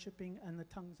here worshipping, and the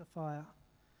tongues of fire.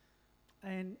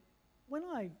 And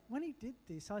when he did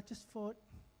this, I just thought,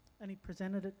 and he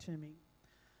presented it to me,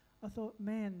 I thought,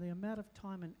 man, the amount of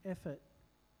time and effort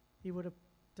he would have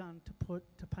done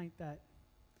to paint that.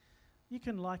 You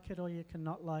can like it or you can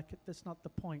not like it. That's not the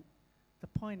point. The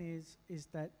point is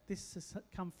that this has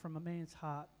come from a man's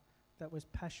heart that was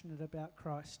passionate about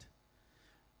Christ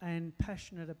and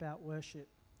passionate about worship.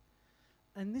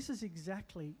 And this is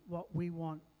exactly what we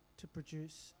want to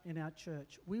produce in our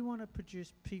church. We want to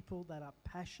produce people that are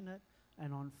passionate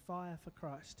and on fire for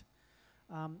Christ.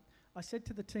 I said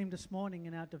to the team this morning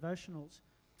in our devotionals,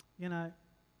 you know,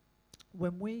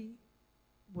 when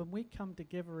we come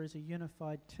together as a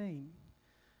unified team,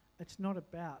 it's not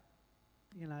about,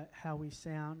 you know, how we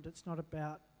sound. It's not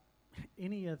about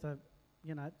any of the,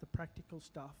 you know, the practical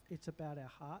stuff. It's about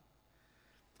our heart.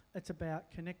 It's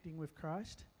about connecting with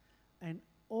Christ. And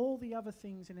all the other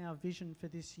things in our vision for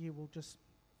this year will just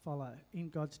follow in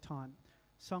God's time.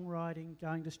 Songwriting,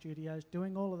 going to studios,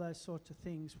 doing all of those sorts of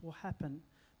things will happen,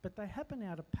 but they happen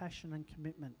out of passion and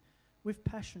commitment. With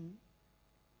passion,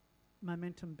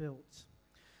 momentum builds.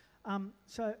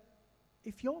 So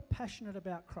if you're passionate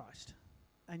about Christ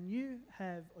and you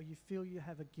have, or you feel you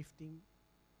have a gifting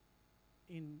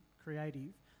in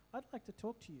creative, I'd like to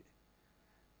talk to you.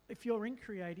 If you're in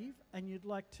creative and you'd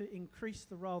like to increase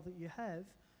the role that you have,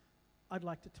 I'd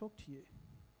like to talk to you.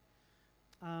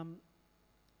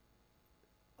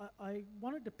 I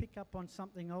wanted to pick up on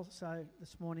something also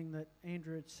this morning that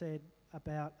Andrew had said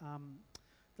about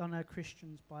they'll know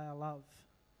Christians by our love.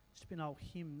 It's been an old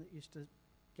hymn that used to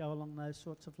go along those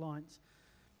sorts of lines.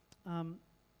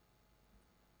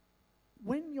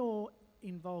 When you're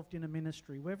involved in a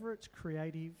ministry, whether it's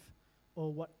creative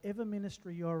or whatever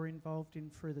ministry you're involved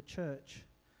in through the church,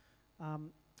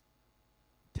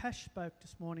 Tash spoke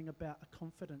this morning about a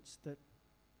confidence that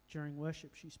during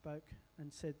worship she spoke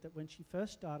and said that when she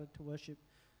first started to worship,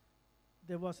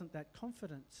 there wasn't that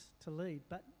confidence to lead,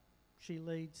 but she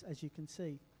leads, as you can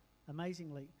see,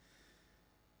 amazingly.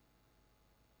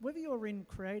 Whether you're in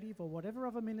creative or whatever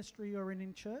other ministry you're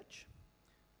in church,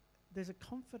 there's a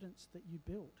confidence that you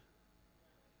build.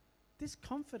 This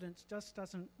confidence just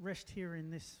doesn't rest here in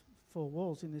this four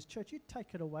walls in this church. You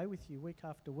take it away with you week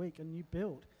after week and you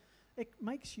build. It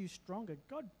makes you stronger.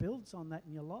 God builds on that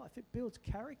in your life. It builds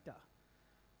character.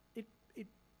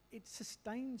 It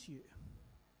sustains you.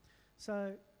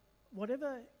 So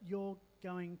whatever you're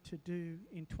going to do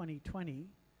in 2020,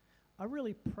 I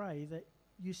really pray that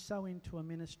you sow into a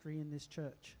ministry in this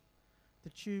church,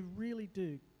 that you really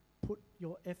do put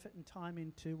your effort and time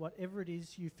into whatever it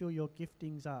is you feel your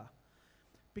giftings are,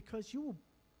 because you'll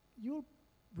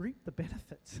reap the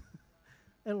benefits.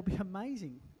 It'll be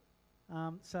amazing.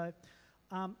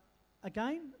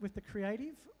 Again, with the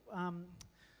creative,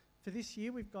 For this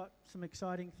year, we've got some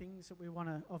exciting things that we want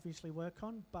to obviously work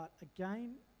on, but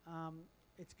again,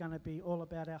 it's going to be all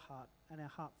about our heart and our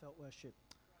heartfelt worship.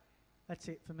 That's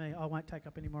it for me. I won't take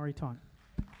up any more of your time.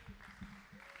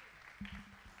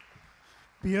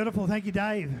 Beautiful. Thank you,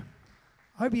 Dave.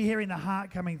 I hope you're hearing the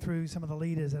heart coming through some of the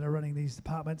leaders that are running these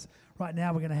departments. Right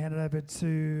now, we're going to hand it over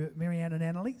to Marianne and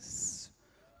Annalise.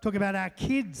 Talk about our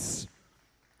kids,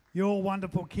 your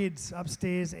wonderful kids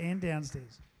upstairs and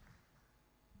downstairs.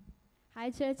 Hi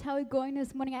church, how are we going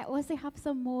this morning? I also have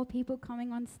some more people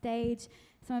coming on stage,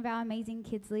 some of our amazing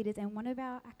kids leaders and one of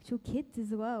our actual kids as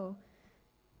well.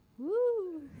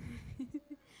 Woo!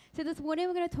 So this morning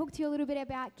we're going to talk to you a little bit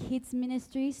about kids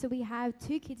ministry. So we have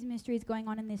 2 kids ministries going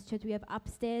on in this church. We have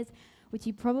upstairs, which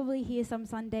you probably hear some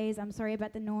Sundays. I'm sorry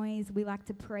about the noise. We like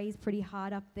to praise pretty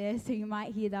hard up there, so you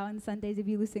might hear that on Sundays if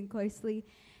you listen closely.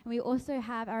 And we also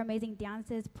have our amazing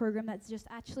downstairs program that's just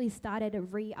actually started a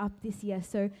re-up this year.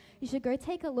 So you should go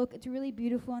take a look. It's really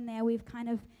beautiful in there. We've kind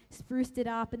of spruced it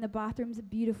up and the bathrooms are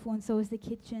beautiful and so is the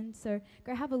kitchen. So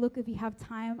go have a look if you have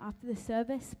time after the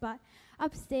service. But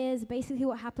upstairs, basically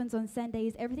what happens on Sunday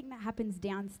is everything that happens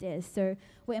downstairs. So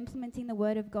we're implementing the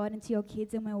word of God into your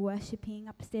kids and we're worshiping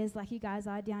upstairs like you guys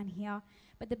are down here.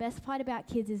 But the best part about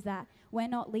kids is that we're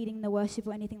not leading the worship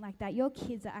or anything like that. Your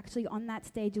kids are actually on that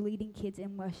stage leading kids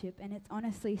in worship. And it's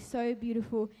honestly so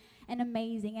beautiful and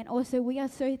amazing. And also we are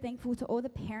so thankful to all the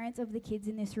parents of the kids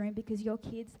in this room because your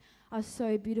kids are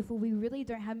so beautiful. We really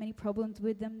don't have many problems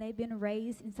with them. They've been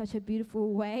raised in such a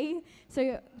beautiful way.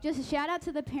 So just shout out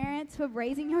to the parents for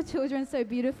raising your children so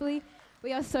beautifully.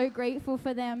 We are so grateful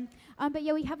for them. But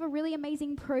yeah, we have a really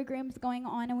amazing programs going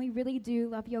on and we really do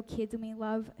love your kids and we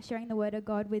love sharing the word of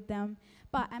God with them.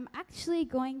 But I'm actually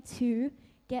going to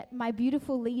get my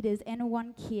beautiful leaders and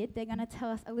one kid. They're going to tell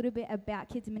us a little bit about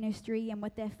kids ministry and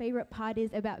what their favorite part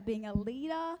is about being a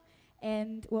leader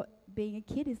and what being a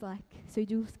kid is like. So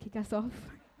Jules, kick us off.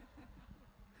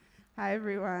 Hi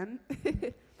everyone.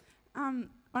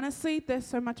 Honestly, there's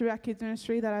so much about kids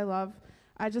ministry that I love.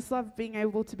 I just love being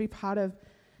able to be part of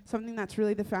something that's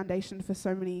really the foundation for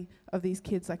so many of these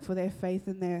kids, like for their faith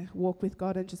and their walk with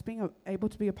God, and just being able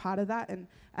to be a part of that. And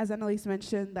as Annalise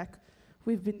mentioned, like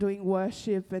we've been doing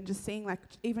worship and just seeing, like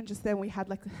even just then we had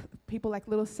like people like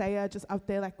little Saya just up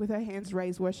there like with her hands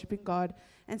raised worshiping God,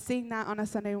 and seeing that on a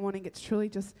Sunday morning, it's truly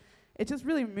just, it just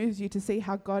really moves you to see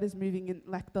how God is moving in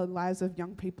like the lives of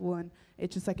young people. And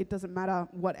it's just like, it doesn't matter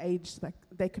what age, like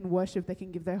they can worship, they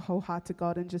can give their whole heart to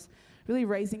God, and just really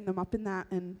raising them up in that.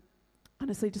 And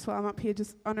honestly, just while I'm up here,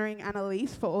 just honoring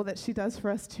Annalise for all that she does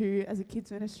for us too as a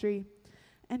kids ministry.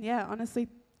 And yeah, honestly,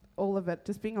 all of it,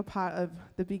 just being a part of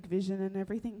the big vision and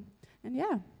everything. And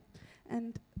yeah.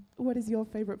 And what is your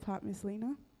favorite part, Miss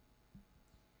Lena?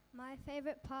 My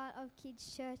favorite part of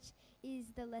kids' church is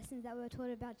the lessons that we're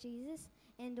taught about Jesus,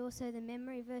 and also the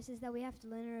memory verses that we have to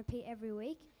learn and repeat every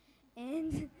week.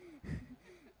 And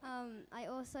I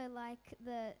also love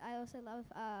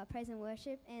praise and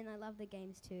worship, and I love the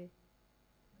games too.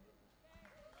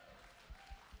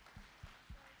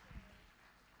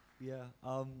 Yeah,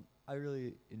 I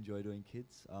really enjoy doing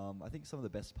kids. I think some of the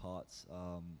best parts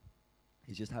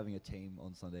is just having a team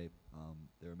on Sunday.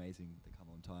 They're amazing. They come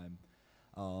on time.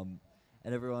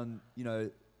 And everyone, you know,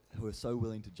 who are so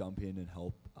willing to jump in and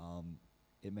help,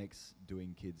 it makes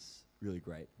doing kids really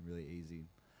great and really easy.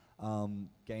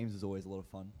 Games is always a lot of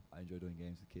fun. I enjoy doing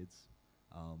games with kids.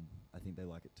 I think they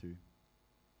like it too.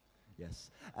 Yes.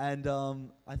 And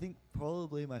I think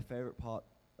probably my favorite part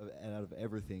out of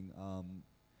everything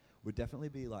would definitely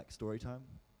be like story time.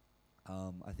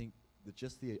 I think that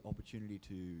just the opportunity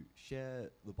to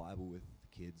share the Bible with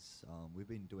kids. We've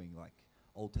been doing like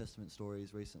Old Testament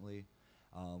stories recently.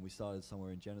 We started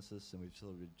somewhere in Genesis, and we've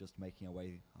sort of just making our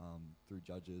way through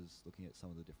Judges, looking at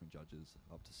some of the different Judges,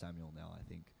 up to Samuel now, I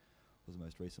think, was the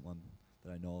most recent one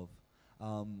that I know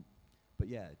of. But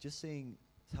yeah, just seeing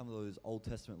some of those Old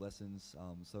Testament lessons,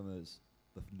 some of those,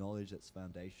 the knowledge that's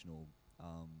foundational,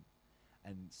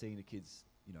 and seeing the kids,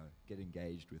 you know, get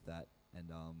engaged with that, and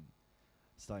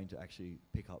starting to actually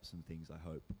pick up some things, I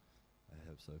hope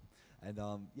so. And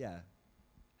yeah,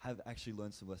 have actually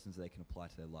learned some lessons that they can apply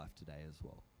to their life today as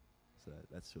well. So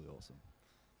that's really awesome.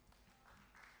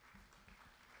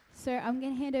 So I'm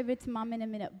going to hand over to Mum in a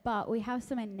minute, but we have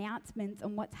some announcements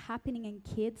on what's happening in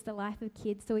kids, the life of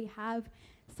kids. So we have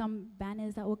some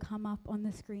banners that will come up on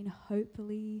the screen,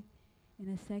 hopefully, in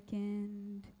a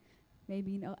second.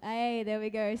 Maybe not. Hey, there we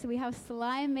go. So we have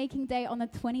Slime Making Day on the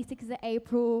 26th of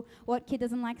April. What kid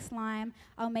doesn't like slime?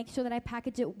 I'll make sure that I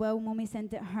package it well when we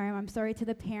send it home. I'm sorry to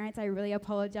the parents. I really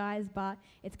apologize, but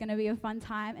it's going to be a fun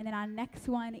time. And then our next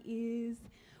one is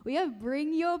We have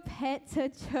Bring Your Pet to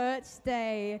Church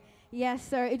Day. Yes,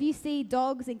 so if you see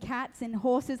dogs and cats and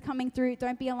horses coming through,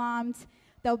 don't be alarmed.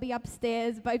 They'll be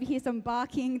upstairs, but if you hear some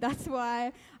barking, that's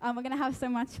why. We're going to have so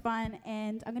much fun,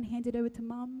 and I'm going to hand it over to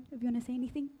Mum if you want to say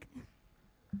anything.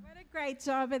 What a great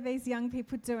job are these young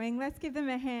people doing. Let's give them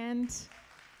a hand.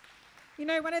 You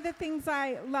know, one of the things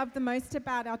I love the most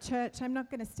about our church, I'm not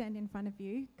going to stand in front of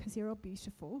you because you're all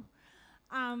beautiful.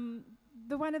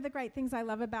 One of the great things I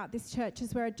love about this church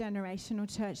is we're a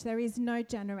generational church. There is no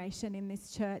generation in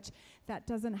this church that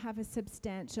doesn't have a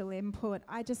substantial input.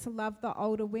 I just love the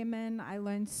older women. I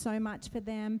learn so much for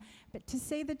them. But to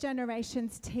see the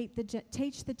generations teach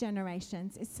the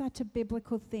generations is such a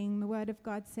biblical thing. The Word of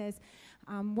God says,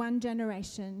 one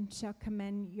generation shall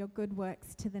commend your good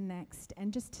works to the next.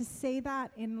 And just to see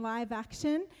that in live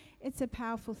action, it's a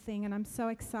powerful thing. And I'm so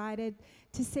excited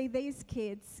to see these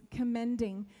kids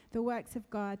commending the works of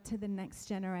God to the next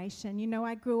generation. You know,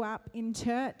 I grew up in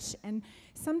church, and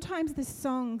sometimes the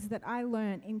songs that I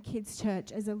learned in kids'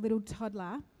 church as a little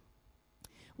toddler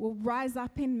will rise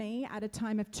up in me at a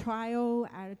time of trial,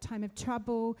 at a time of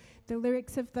trouble. The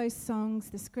lyrics of those songs,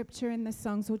 the scripture in the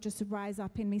songs will just rise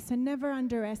up in me. So never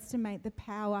underestimate the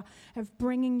power of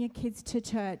bringing your kids to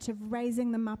church, of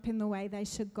raising them up in the way they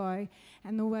should go.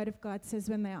 And the Word of God says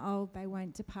when they're old, they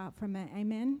won't depart from it.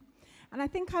 Amen? And I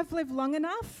think I've lived long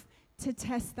enough to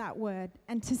test that word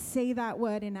and to see that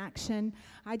word in action.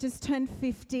 I just turned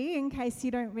 50, in case you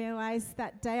don't realize.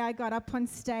 That day I got up on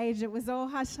stage, it was all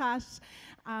hush-hush.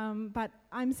 But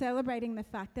I'm celebrating the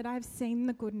fact that I've seen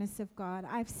the goodness of God.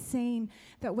 I've seen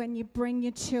that when you bring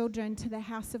your children to the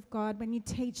house of God, when you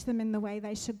teach them in the way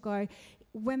they should go,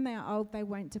 when they're old, they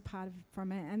won't depart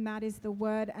from it. And that is the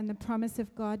word and the promise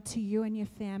of God to you and your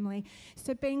family.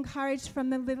 So be encouraged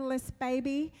from the littlest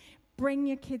baby. Bring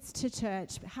your kids to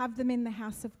church. Have them in the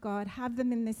house of God. Have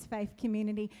them in this faith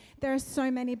community. There are so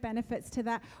many benefits to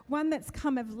that. One that's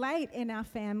come of late in our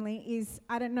family is,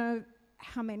 I don't know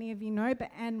how many of you know, but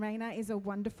Anne Rayner is a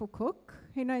wonderful cook.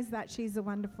 Who knows that she's a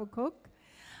wonderful cook?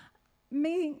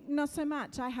 Me, not so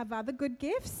much. I have other good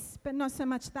gifts, but not so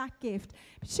much that gift.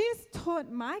 She has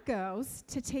taught my girls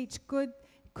to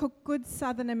cook good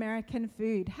Southern American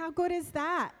food. How good is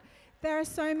that? There are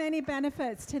so many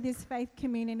benefits to this faith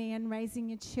community and raising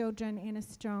your children in a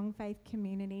strong faith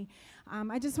community.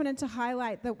 I just wanted to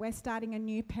highlight that we're starting a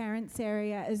new parents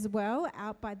area as well,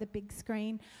 out by the big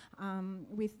screen,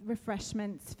 with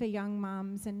refreshments for young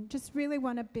mums, and just really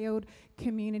want to build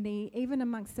community, even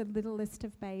amongst the littlest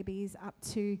of babies up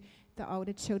to the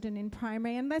older children in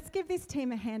primary. And let's give this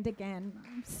team a hand again.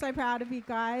 I'm so proud of you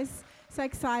guys. So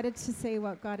excited to see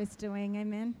what God is doing.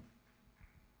 Amen.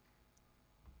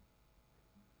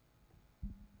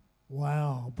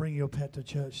 Wow, bring your pet to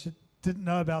church. Didn't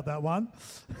know about that one.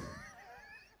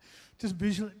 Just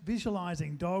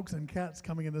visualizing dogs and cats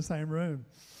coming in the same room.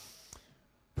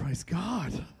 Praise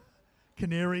God.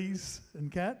 Canaries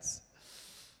and cats.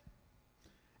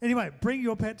 Anyway, bring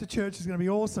your pet to church is going to be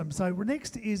awesome. So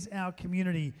next is our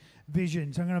community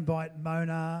vision. So I'm going to invite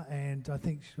Mona, and I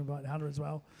think she'll invite Hunter as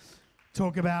well,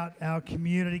 talk about our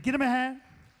community. Give them a hand.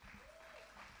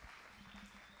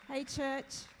 Hey,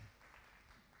 church.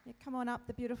 Yeah, come on up,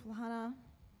 the beautiful Hannah.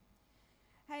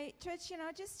 Hey, church,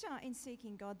 just in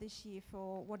seeking God this year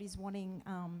for what He's wanting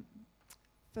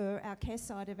for our care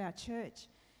side of our church.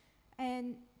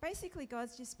 And basically,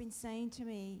 God's just been saying to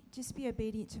me, just be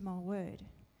obedient to my word.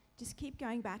 Just keep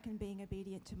going back and being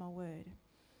obedient to my word.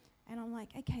 And I'm like,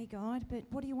 okay, God, but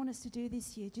what do you want us to do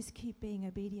this year? Just keep being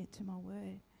obedient to my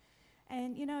word.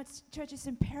 And, church, it's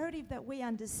imperative that we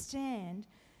understand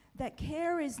that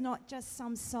care is not just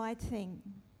some side thing.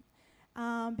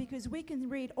 Because we can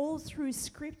read all through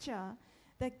Scripture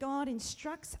that God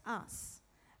instructs us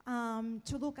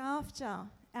to look after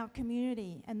our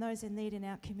community and those in need in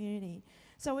our community.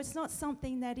 So it's not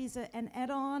something that is an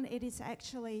add-on. It is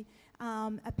actually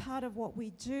a part of what we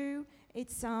do. It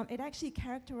actually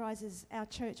characterises our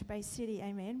church-based city,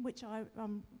 amen, which I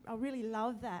really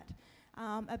love that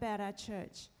about our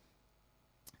church.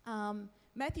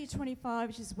 Matthew 25,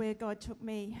 which is where God took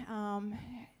me,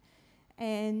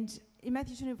 and in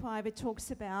Matthew 25, it talks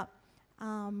about,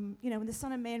 when the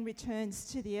Son of Man returns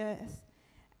to the earth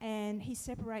and He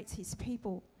separates His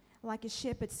people, like a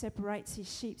shepherd separates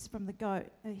his sheep from the goat,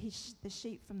 the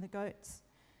sheep from the goats.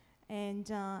 And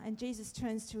Jesus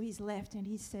turns to His left and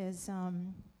He says,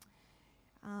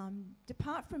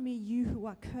 "Depart from me, you who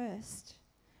are cursed.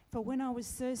 For when I was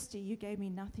thirsty, you gave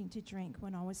me nothing to drink.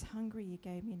 When I was hungry, you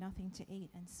gave me nothing to eat,"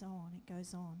 and so on. It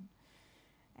goes on.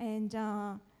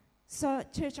 And so,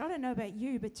 church, I don't know about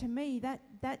you, but to me,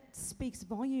 that speaks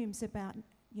volumes about,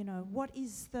 what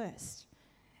is thirst.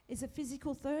 Is a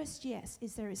physical thirst? Yes.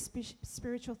 Is there a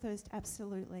spiritual thirst?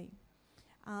 Absolutely.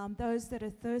 Those that are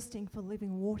thirsting for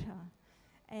living water.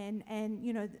 And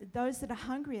you know, those that are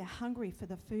hungry for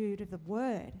the food of the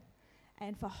word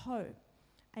and for hope.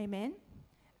 Amen?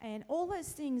 And all those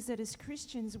things that as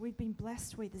Christians we've been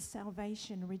blessed with is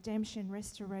salvation, redemption,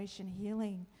 restoration,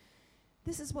 healing.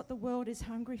 This is what the world is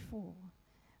hungry for.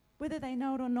 Whether they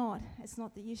know it or not, it's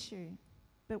not the issue.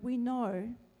 But we know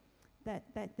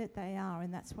that they are,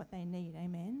 and that's what they need.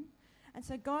 Amen? And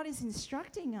so God is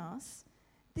instructing us.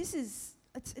 It's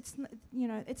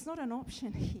not an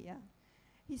option here.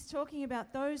 He's talking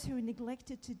about those who are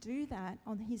neglected to do that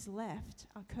on his left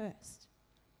are cursed.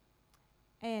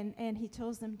 And he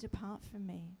tells them, depart from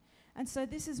me. And so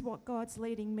this is what God's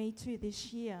leading me to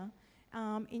this year,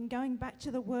 in going back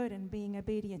to the word and being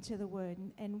obedient to the word.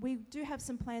 And we do have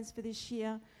some plans for this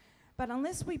year, but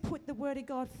unless we put the word of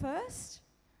God first,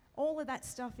 all of that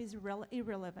stuff is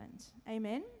irrelevant.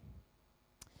 Amen?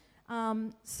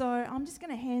 So I'm just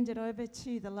going to hand it over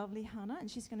to the lovely Hannah,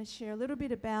 and she's going to share a little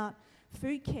bit about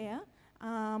food care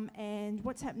and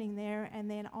what's happening there, and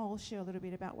then I'll share a little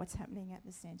bit about what's happening at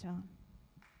the centre.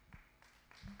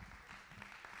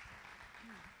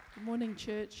 Good morning,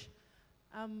 church.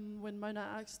 When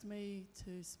Mona asked me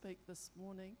to speak this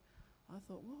morning, I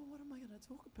thought, well, what am I going to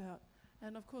talk about?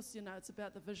 And of course, you know, it's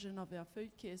about the vision of our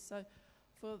food care. So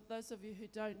for those of you who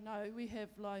don't know, we have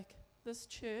this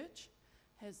church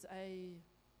has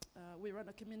we run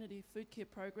a community food care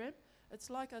program. It's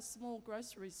like a small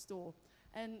grocery store.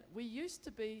 And we used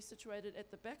to be situated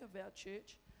at the back of our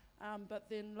church, but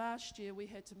then last year we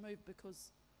had to move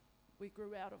because we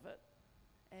grew out of it.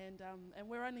 And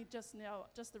we're only just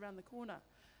around the corner.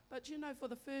 But you know, for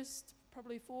the first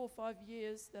probably 4 or 5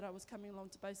 years that I was coming along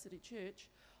to Bay City Church,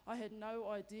 I had no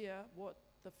idea what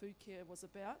the food care was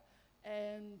about.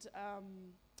 And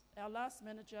our last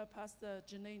manager, Pastor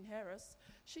Janine Harris,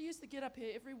 she used to get up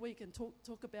here every week and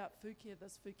talk about food care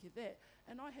this, food care that.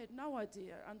 And I had no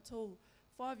idea until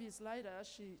 5 years later,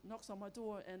 she knocks on my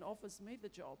door and offers me the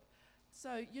job.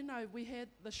 So, you know, we had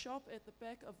the shop at the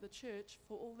back of the church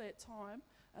for all that time,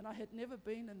 and I had never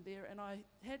been in there, and I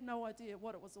had no idea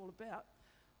what it was all about.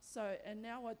 So, and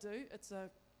now I do. It's a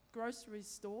grocery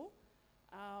store,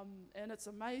 and it's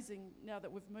amazing now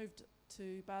that we've moved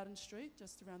to Barton Street,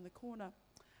 just around the corner.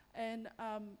 And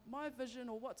my vision,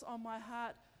 or what's on my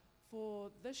heart for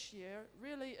this year,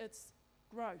 really it's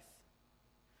growth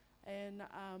and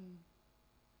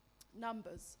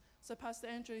numbers. So Pastor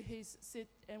Andrew, he's said,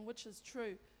 and which is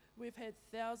true, we've had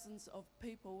thousands of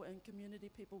people and community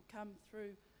people come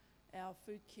through our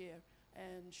food care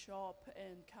and shop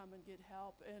and come and get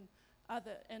help and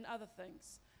other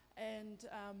things. And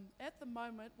at the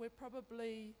moment, we're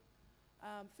probably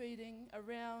feeding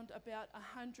around about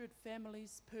 100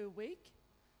 families per week.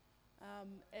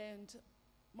 And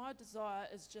my desire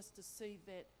is just to see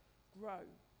that grow.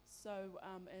 So,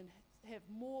 and have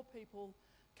more people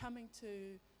coming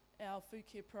to our food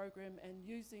care program and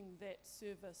using that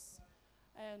service.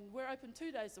 And we're open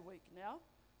 2 days a week now,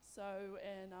 so,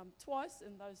 and twice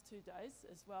in those 2 days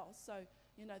as well. So,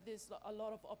 you know, there's a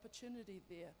lot of opportunity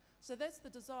there. So that's the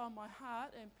desire in my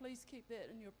heart, and please keep that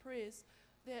in your prayers,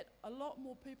 that a lot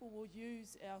more people will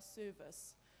use our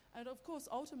service. And of course,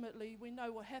 ultimately, we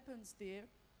know what happens there.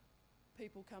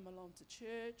 People come along to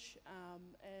church,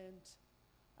 and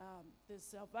there's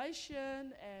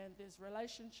salvation, and there's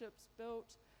relationships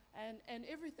built, and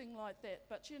everything like that.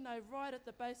 But you know, right at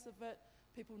the base of it,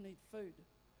 people need food.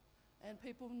 And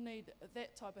people need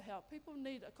that type of help. People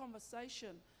need a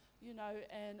conversation, you know,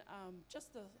 and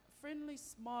just a friendly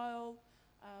smile,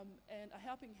 and a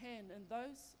helping hand in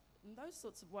those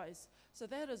sorts of ways. So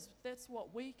that's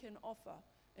what we can offer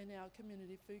in our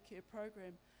community food care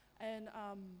program. And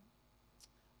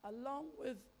along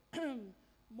with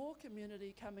more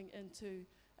community coming into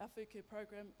our food care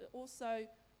program, also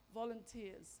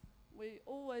volunteers. We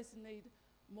always need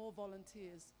more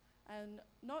volunteers. And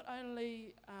not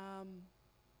only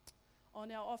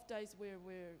on our off days where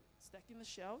we're stacking the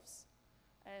shelves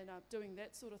and doing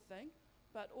that sort of thing,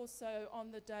 but also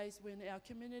on the days when our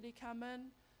community come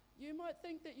in. You might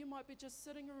think that you might be just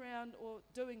sitting around or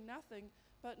doing nothing,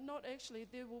 but not actually.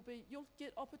 You'll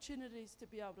get opportunities to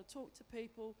be able to talk to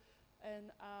people,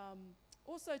 and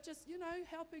also just, you know,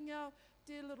 helping our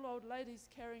dear little old ladies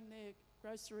carrying their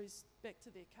groceries back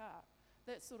to their car,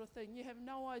 that sort of thing. You have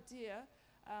no idea,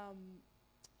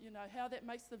 you know, how that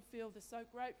makes them feel. They're so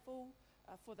grateful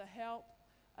for the help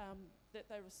that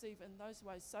they receive in those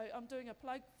ways. So I'm doing a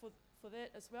plug for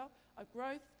that as well, a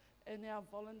growth in our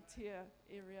volunteer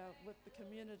area with the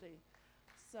community.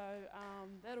 So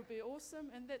that'll be awesome,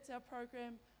 and that's our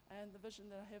program And the vision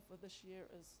that I have for this year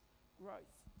is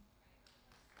growth.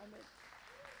 Amen.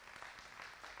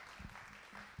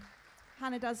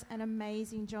 Hannah does an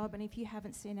amazing job, and if you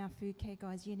haven't seen our food care,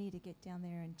 guys, you need to get down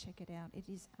there and check it out. It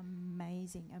is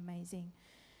amazing, amazing.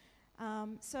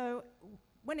 So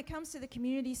when it comes to the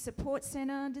Community Support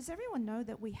Centre, does everyone know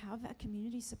that we have a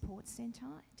Community Support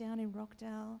Centre down in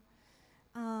Rockdale?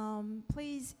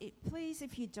 Please,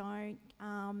 if you don't,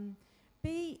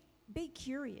 be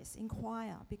curious,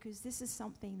 inquire, because this is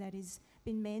something that has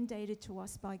been mandated to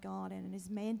us by God and is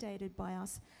mandated by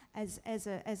us as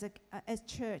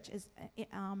church,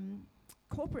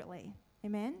 corporately.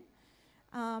 Amen.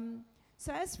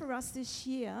 So as for us this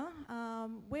year,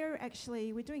 we're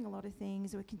doing a lot of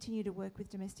things. We continue to work with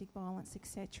domestic violence,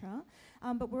 etc.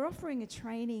 But we're offering a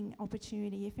training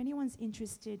opportunity. If anyone's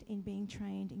interested in being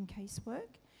trained in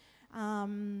casework,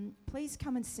 please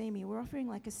come and see me. We're offering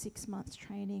like a 6-month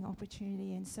training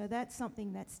opportunity, and so that's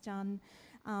something that's done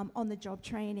on the job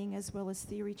training as well as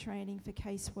theory training for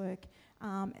casework.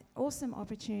 Awesome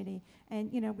opportunity,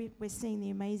 and we're seeing the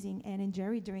amazing Anne and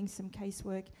Jerry doing some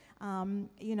casework,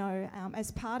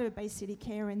 as part of Bay City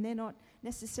Care, and they're not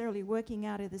necessarily working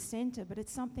out of the centre, but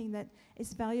it's something that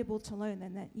is valuable to learn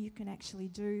and that you can actually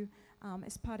do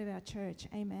as part of our church.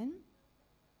 Amen.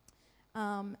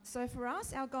 So for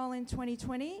us, our goal in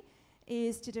 2020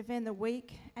 is to defend the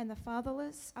weak and the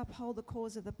fatherless, uphold the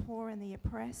cause of the poor and the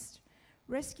oppressed,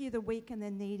 rescue the weak and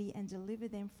the needy, and deliver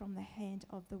them from the hand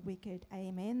of the wicked.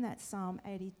 Amen. That's Psalm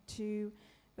 82,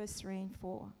 verse 3 and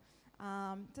 4.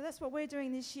 So that's what we're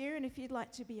doing this year, and if you'd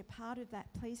like to be a part of that,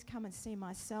 please come and see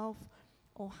myself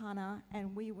or Hannah,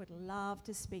 and we would love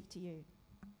to speak to you.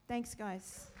 Thanks,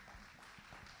 guys.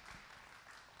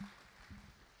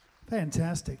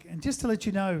 Fantastic. And just to let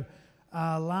you know,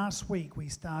 last week we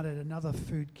started another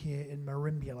food care in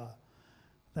Merimbula.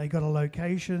 They got a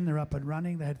location, they're up and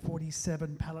running. They had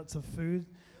 47 pallets of food.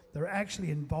 They're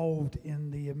actually involved in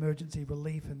the emergency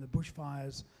relief and the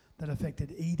bushfires that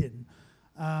affected Eden.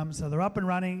 So they're up and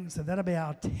running. So that'll be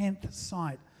our 10th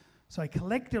site. So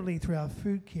collectively through our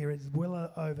food care, it's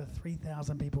well over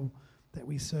 3,000 people that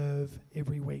we serve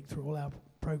every week through all our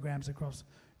programs across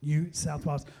New South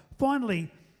Wales. Finally,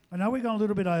 I know we've gone a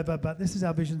little bit over, but this is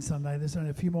our Vision Sunday. There's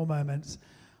only a few more moments.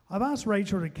 I've asked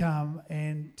Rachel to come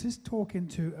and just talk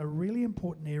into a really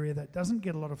important area that doesn't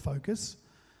get a lot of focus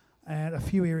and a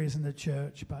few areas in the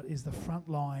church, but is the front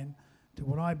line to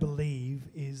what I believe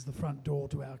is the front door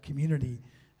to our community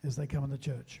as they come in the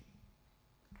church.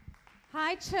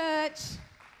 Hi, church.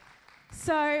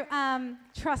 So,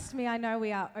 trust me, I know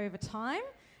we are over time.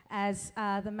 As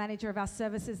the manager of our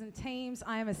services and teams,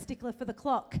 I am a stickler for the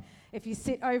clock. If you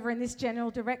sit over in this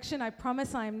general direction, I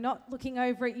promise I am not looking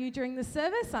over at you during the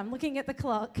service. I'm looking at the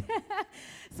clock.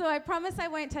 So I promise I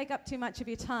won't take up too much of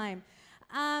your time.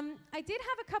 I did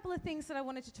have a couple of things that I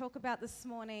wanted to talk about this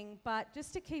morning, but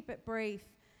just to keep it brief.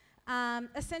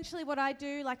 Essentially what I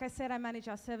do, like I said, I manage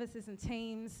our services and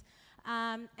teams.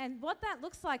 And what that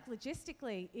looks like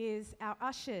logistically is our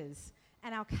ushers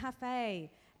and our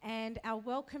cafe and our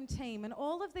welcome team, and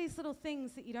all of these little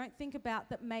things that you don't think about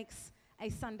that makes a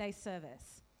Sunday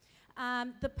service.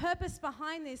 The purpose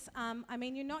behind this,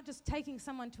 you're not just taking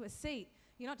someone to a seat,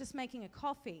 you're not just making a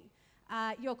coffee,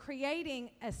 you're creating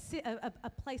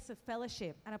a place of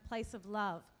fellowship and a place of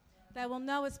love. They will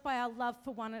know us by our love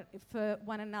for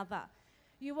one another.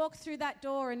 You walk through that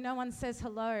door and no one says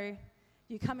hello.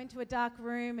 You come into a dark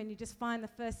room and you just find the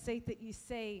first seat that you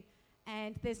see,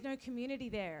 and there's no community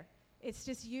there. It's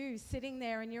just you sitting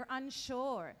there and you're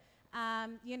unsure,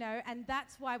 and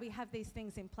that's why we have these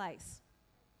things in place.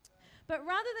 But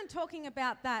rather than talking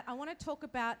about that, I want to talk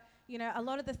about, a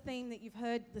lot of the theme that you've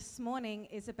heard this morning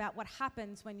is about what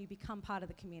happens when you become part of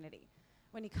the community,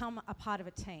 when you become a part of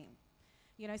a team.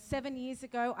 7 years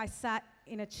ago, I sat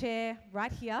in a chair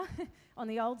right here on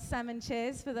the old salmon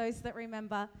chairs, for those that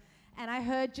remember, and I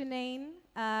heard Janine,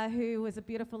 who was a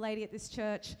beautiful lady at this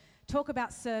church, talk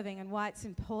about serving and why it's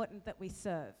important that we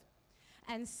serve.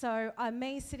 And so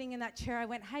me sitting in that chair, I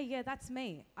went, hey, yeah, that's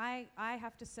me. I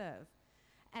have to serve.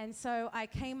 And so I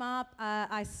came up,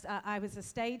 I was a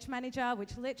stage manager,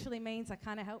 which literally means I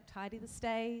kind of help tidy the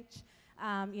stage.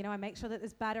 I make sure that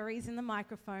there's batteries in the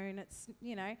microphone. It's,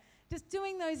 just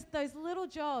doing those little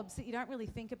jobs that you don't really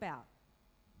think about.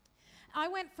 I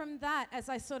went from that, as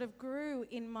I sort of grew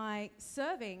in my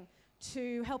serving,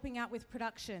 to helping out with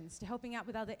productions, to helping out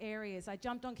with other areas. I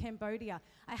jumped on Cambodia.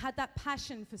 I had that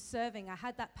passion for serving. I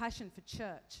had that passion for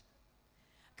church.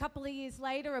 A couple of years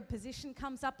later, a position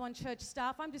comes up on church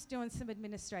staff. I'm just doing some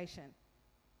administration.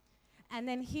 And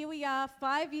then here we are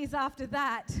 5 years after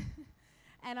that,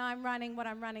 and I'm running what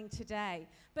I'm running today.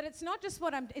 But it's not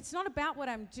about what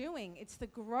I'm doing, it's the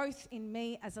growth in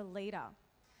me as a leader.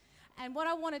 And what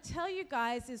I want to tell you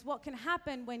guys is what can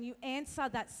happen when you answer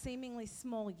that seemingly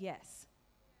small yes.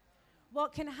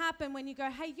 What can happen when you go,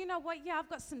 hey, you know what? Yeah, I've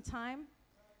got some time.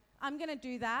 I'm going to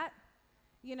do that.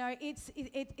 You know,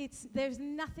 there's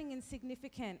nothing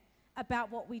insignificant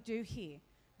about what we do here.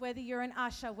 Whether you're an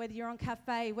usher, whether you're on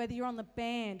cafe, whether you're on the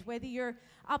band, whether you're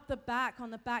up the back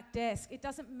on the back desk, it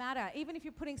doesn't matter. Even if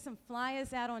you're putting some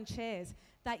flyers out on chairs,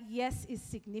 that yes is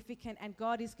significant and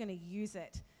God is going to use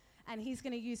it. And he's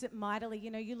going to use it mightily. You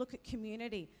know, you look at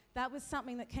community. That was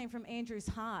something that came from Andrew's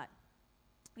heart.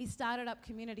 He started up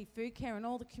community food care and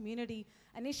all the community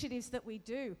initiatives that we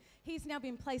do. He's now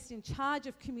been placed in charge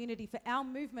of community for our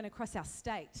movement across our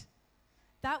state.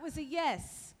 That was a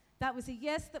yes. That was a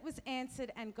yes that was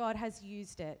answered, and God has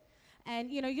used it. And,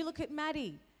 you know, you look at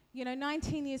Maddie, you know,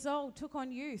 19 years old, took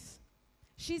on youth.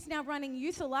 She's now running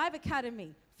Youth Alive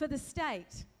Academy for the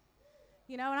state.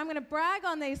 You know, and I'm going to brag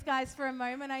on these guys for a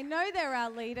moment. I know they're our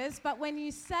leaders, but when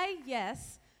you say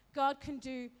yes, God can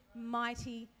do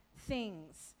mighty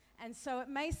things. And so it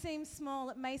may seem small,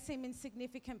 it may seem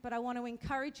insignificant, but I want to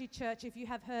encourage you, church, if you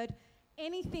have heard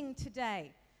anything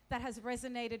today that has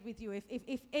resonated with you,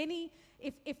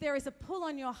 if there is a pull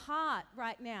on your heart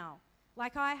right now,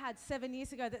 like I had 7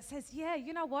 years ago, that says, yeah,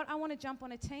 you know what, I want to jump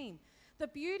on a team. The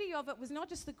beauty of it was not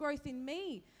just the growth in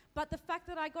me, but the fact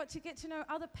that I got to know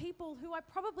other people who I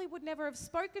probably would never have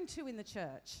spoken to in the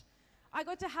church. I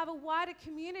got to have a wider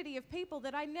community of people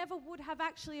that I never would have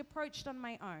actually approached on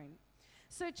my own.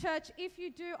 So church, if you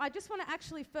do, I just want to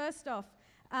actually first off,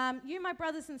 you, my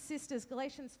brothers and sisters,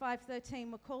 Galatians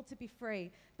 5:13, were called to be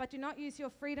free, but do not use your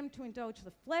freedom to indulge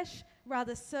the flesh,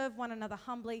 rather serve one another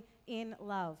humbly in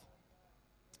love.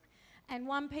 And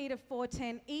 1 Peter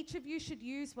 4:10, each of you should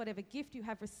use whatever gift you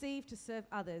have received to serve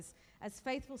others as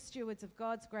faithful stewards of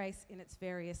God's grace in its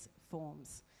various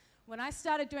forms. When I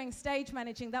started doing stage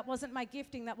managing, that wasn't my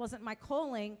gifting, that wasn't my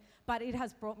calling, but it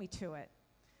has brought me to it.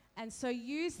 And so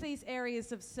use these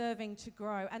areas of serving to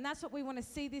grow. And that's what we want to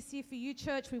see this year for you,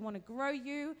 church. We want to grow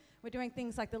you. We're doing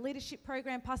things like the leadership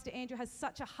program. Pastor Andrew has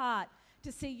such a heart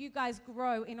to see you guys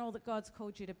grow in all that God's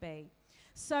called you to be.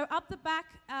 So up the back,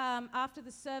 after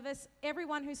the service,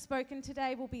 everyone who's spoken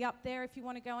today will be up there if you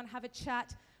want to go and have a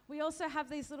chat. We also have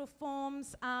these little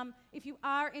forms. If you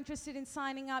are interested in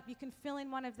signing up, you can fill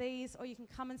in one of these, or you can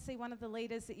come and see one of the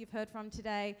leaders that you've heard from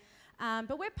today.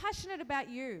 But we're passionate about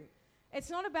you. It's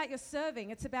not about your serving,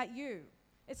 it's about you.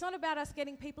 It's not about us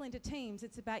getting people into teams,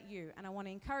 it's about you. And I want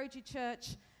to encourage you,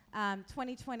 church,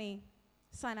 2020,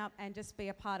 sign up and just be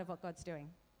a part of what God's doing.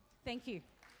 Thank you.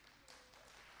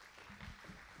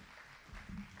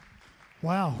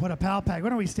 Wow, what a power pack. Why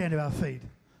don't we stand to our feet?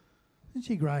 Isn't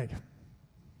she great?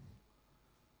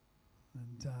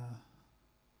 And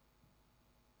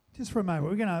just for a moment,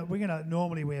 we're gonna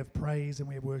normally we have praise and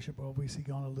we have worship. We're obviously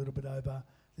gone a little bit over.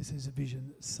 This is a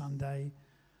Vision Sunday.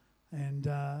 And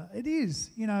it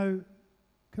is, you know,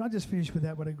 can I just finish with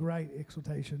that? What a great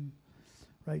exhortation,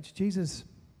 Rach. Jesus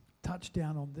touched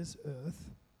down on this earth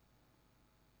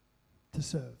to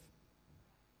serve.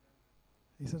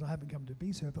 He said, I haven't come to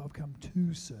be served, I've come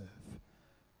to serve.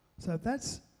 So if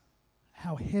that's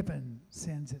how heaven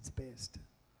sends its best,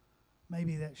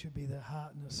 maybe that should be the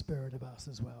heart and the spirit of us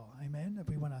as well. Amen? If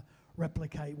we want to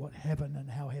replicate what heaven and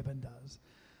how heaven does.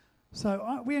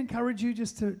 So we encourage you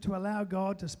just to allow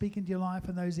God to speak into your life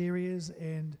in those areas,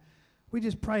 and we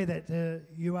just pray that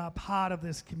you are part of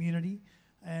this community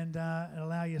and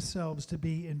allow yourselves to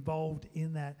be involved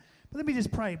in that. But let me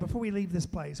just pray before we leave this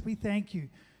place. We thank you.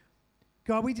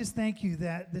 God, we just thank you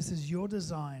that this is your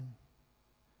design.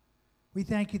 We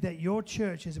thank you that your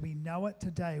church, as we know it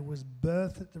today, was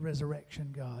birthed at the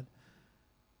resurrection, God.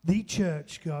 The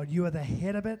church, God, you are the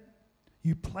head of it.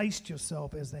 You placed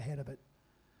yourself as the head of it.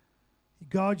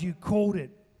 God, you called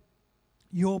it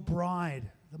your bride,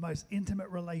 the most intimate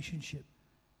relationship.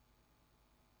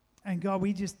 And God,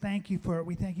 we just thank you for it.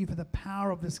 We thank you for the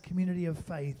power of this community of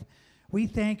faith. We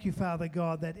thank you, Father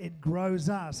God, that it grows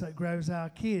us, it grows our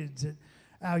kids,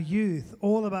 our youth,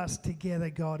 all of us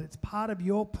together, God. It's part of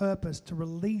your purpose to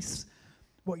release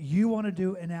what you want to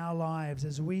do in our lives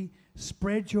as we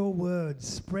spread your words,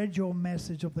 spread your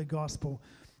message of the gospel,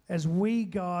 as we,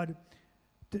 God,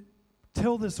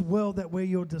 tell this world that we're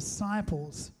your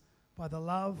disciples by the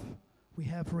love we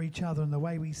have for each other and the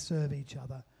way we serve each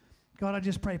other. God, I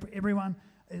just pray for everyone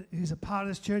who's a part of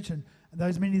this church and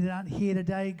those many that aren't here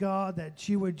today, God, that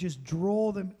you would just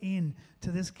draw them in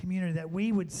to this community, that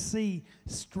we would see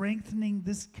strengthening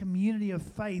this community of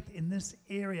faith in this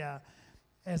area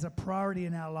as a priority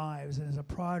in our lives and as a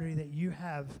priority that you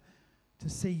have to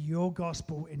see your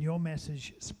gospel and your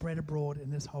message spread abroad in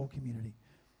this whole community.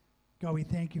 God, we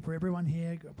thank you for everyone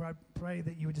here. God, I pray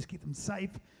that you would just keep them safe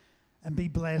and be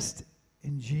blessed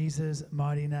in Jesus'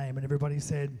 mighty name. And everybody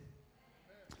said,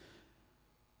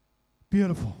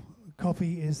 beautiful.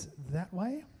 Coffee is that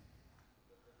way.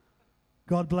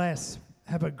 God bless.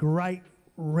 Have a great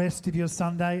rest of your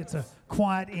Sunday. It's a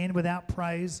quiet end without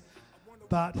praise,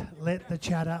 but let the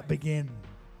chatter begin.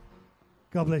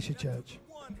 God bless you, church.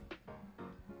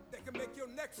 That can make your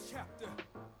next chapter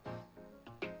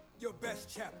your best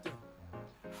chapter.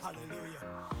 Hallelujah.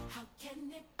 How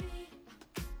can it be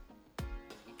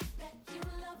that you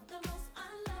love the most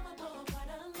unlovable part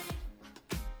of me?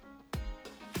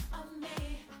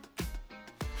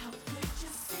 How could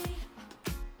you see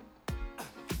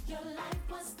your life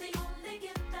was the only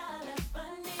gift I'll ever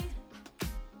need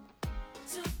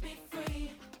to be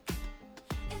free?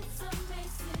 It's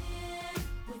amazing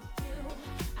with you.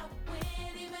 I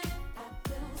win even if I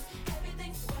lose.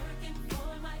 Everything's working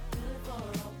for my good for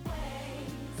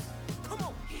always. Come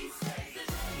on. He saves the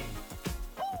day.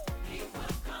 He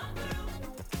will come through.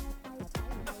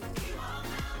 You all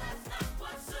know that's not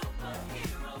what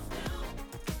superheroes do.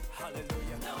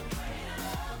 Hallelujah. No greater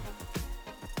love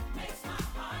makes my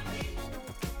heart beat.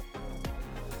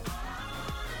 All I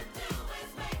wanna do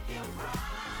is make you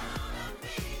proud of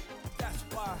me. That's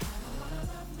why. I don't wanna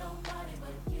love nobody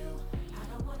but you. I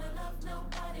don't wanna love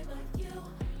nobody but you.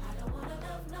 I don't wanna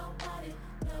love nobody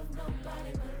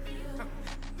but you.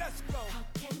 Let's go. How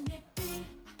can it be?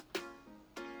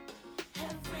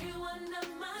 Every one of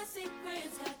my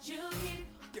secrets that you keep,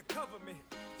 You cover me.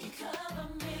 you cover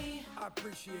me. I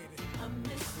appreciate it. A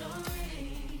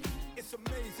mystery. It's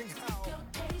amazing how Your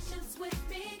patience with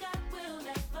me, God will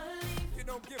never leave. you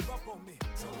don't give up on me.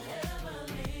 So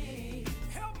heavily.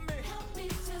 Help me. Help me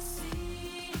to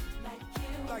see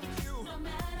like you. No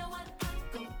matter what I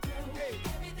go through, Hey.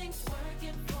 everything's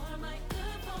working for my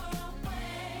good for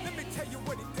always. Let me tell you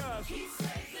what he does. He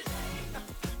saves the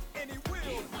day. And he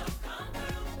will. Come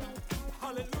through.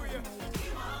 Hallelujah.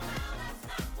 You all know that's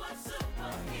not what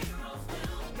superheroes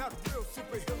do. Not real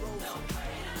superheroes. No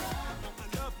greater love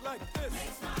A love like this.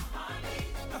 makes my heart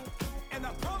beat. And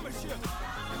I promise you, All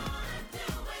I wanna do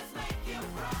is make you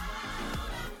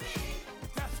proud of me.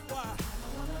 that's why. I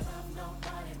don't wanna love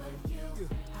nobody but you.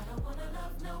 I don't wanna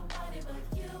love nobody but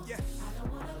you. Yes. I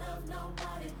don't wanna love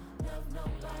nobody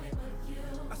but you.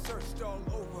 I searched all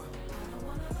over. I don't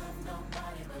wanna love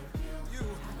nobody but you. You.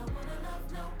 I don't wanna love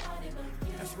nobody but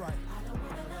you. That's right. I don't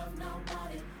wanna love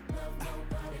nobody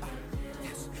but you.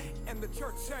 Yes. And the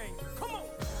church sang, come on.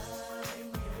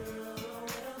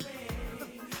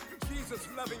 Jesus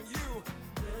loving you.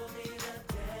 Will be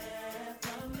the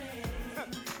death of me.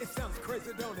 It sounds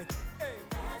crazy, don't it? Hey.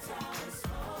 That's how it's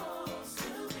supposed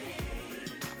to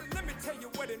be. Let me tell you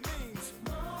what it means.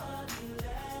 More you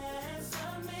less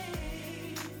of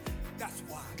me. That's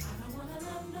why. I don't wanna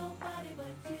love nobody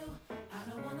but you. I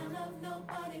don't wanna love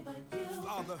nobody but you.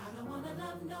 Father. I don't wanna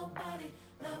love nobody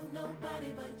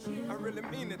but you. I really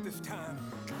mean it this time.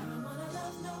 I don't wanna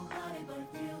love nobody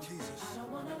but you. Jesus. I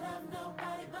don't wanna love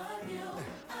nobody but you.